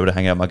not going to be able to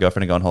hang out with my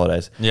girlfriend and go on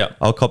holidays. Yeah.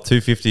 I'll cop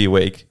 $250 a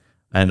week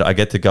and I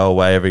get to go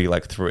away every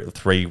like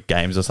three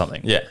games or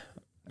something. Yeah.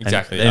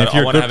 Exactly. And if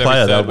you're a good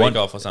player, they'd they'd want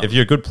off or something. If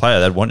you're a good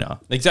player, they'd want you.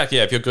 Exactly.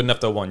 Yeah. If you're good enough,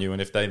 they'll want you.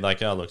 And if they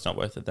like, oh, look, it's not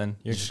worth it, then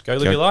you just go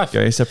live your life.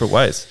 Go your separate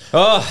ways.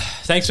 Oh,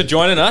 thanks for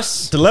joining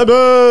us.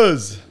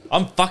 Dilemmas.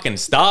 I'm fucking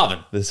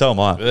starving. So am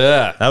I.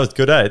 Yeah. That was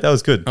good, eh? That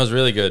was good. That was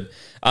really good.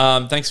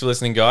 Thanks for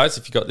listening, guys.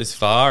 If you got this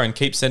far, and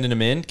keep sending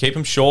them in. Keep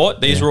them short.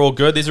 These are all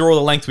good. These are all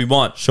the length we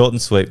want. Short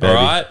and sweet, baby.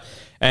 All right.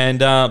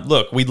 And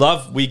look,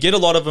 we get a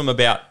lot of them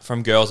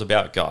from girls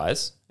about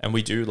guys, and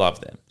we do love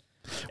them.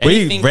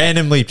 We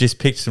randomly just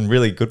picked some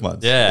really good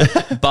ones. Yeah.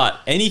 But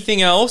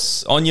anything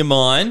else on your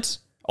mind,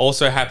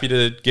 also happy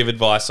to give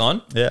advice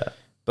on. Yeah.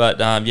 But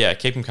yeah,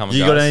 keep them coming,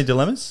 You guys. got any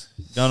dilemmas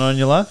going on in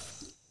your life?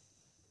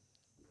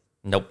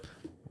 Nope.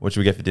 What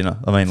should we get for dinner?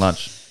 I mean,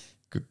 lunch.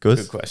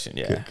 Good question.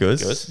 Yeah.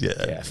 Goose?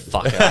 Yeah.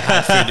 Fuck it. I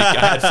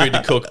had food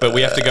to cook, but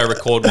we have to go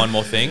record one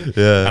more thing.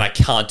 Yeah. And I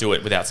can't do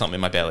it without something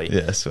in my belly.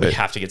 Yeah, sweet. We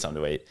have to get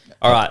something to eat.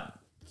 All right.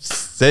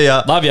 See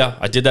ya. Love ya.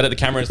 I did that at the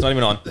camera. It's not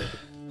even on.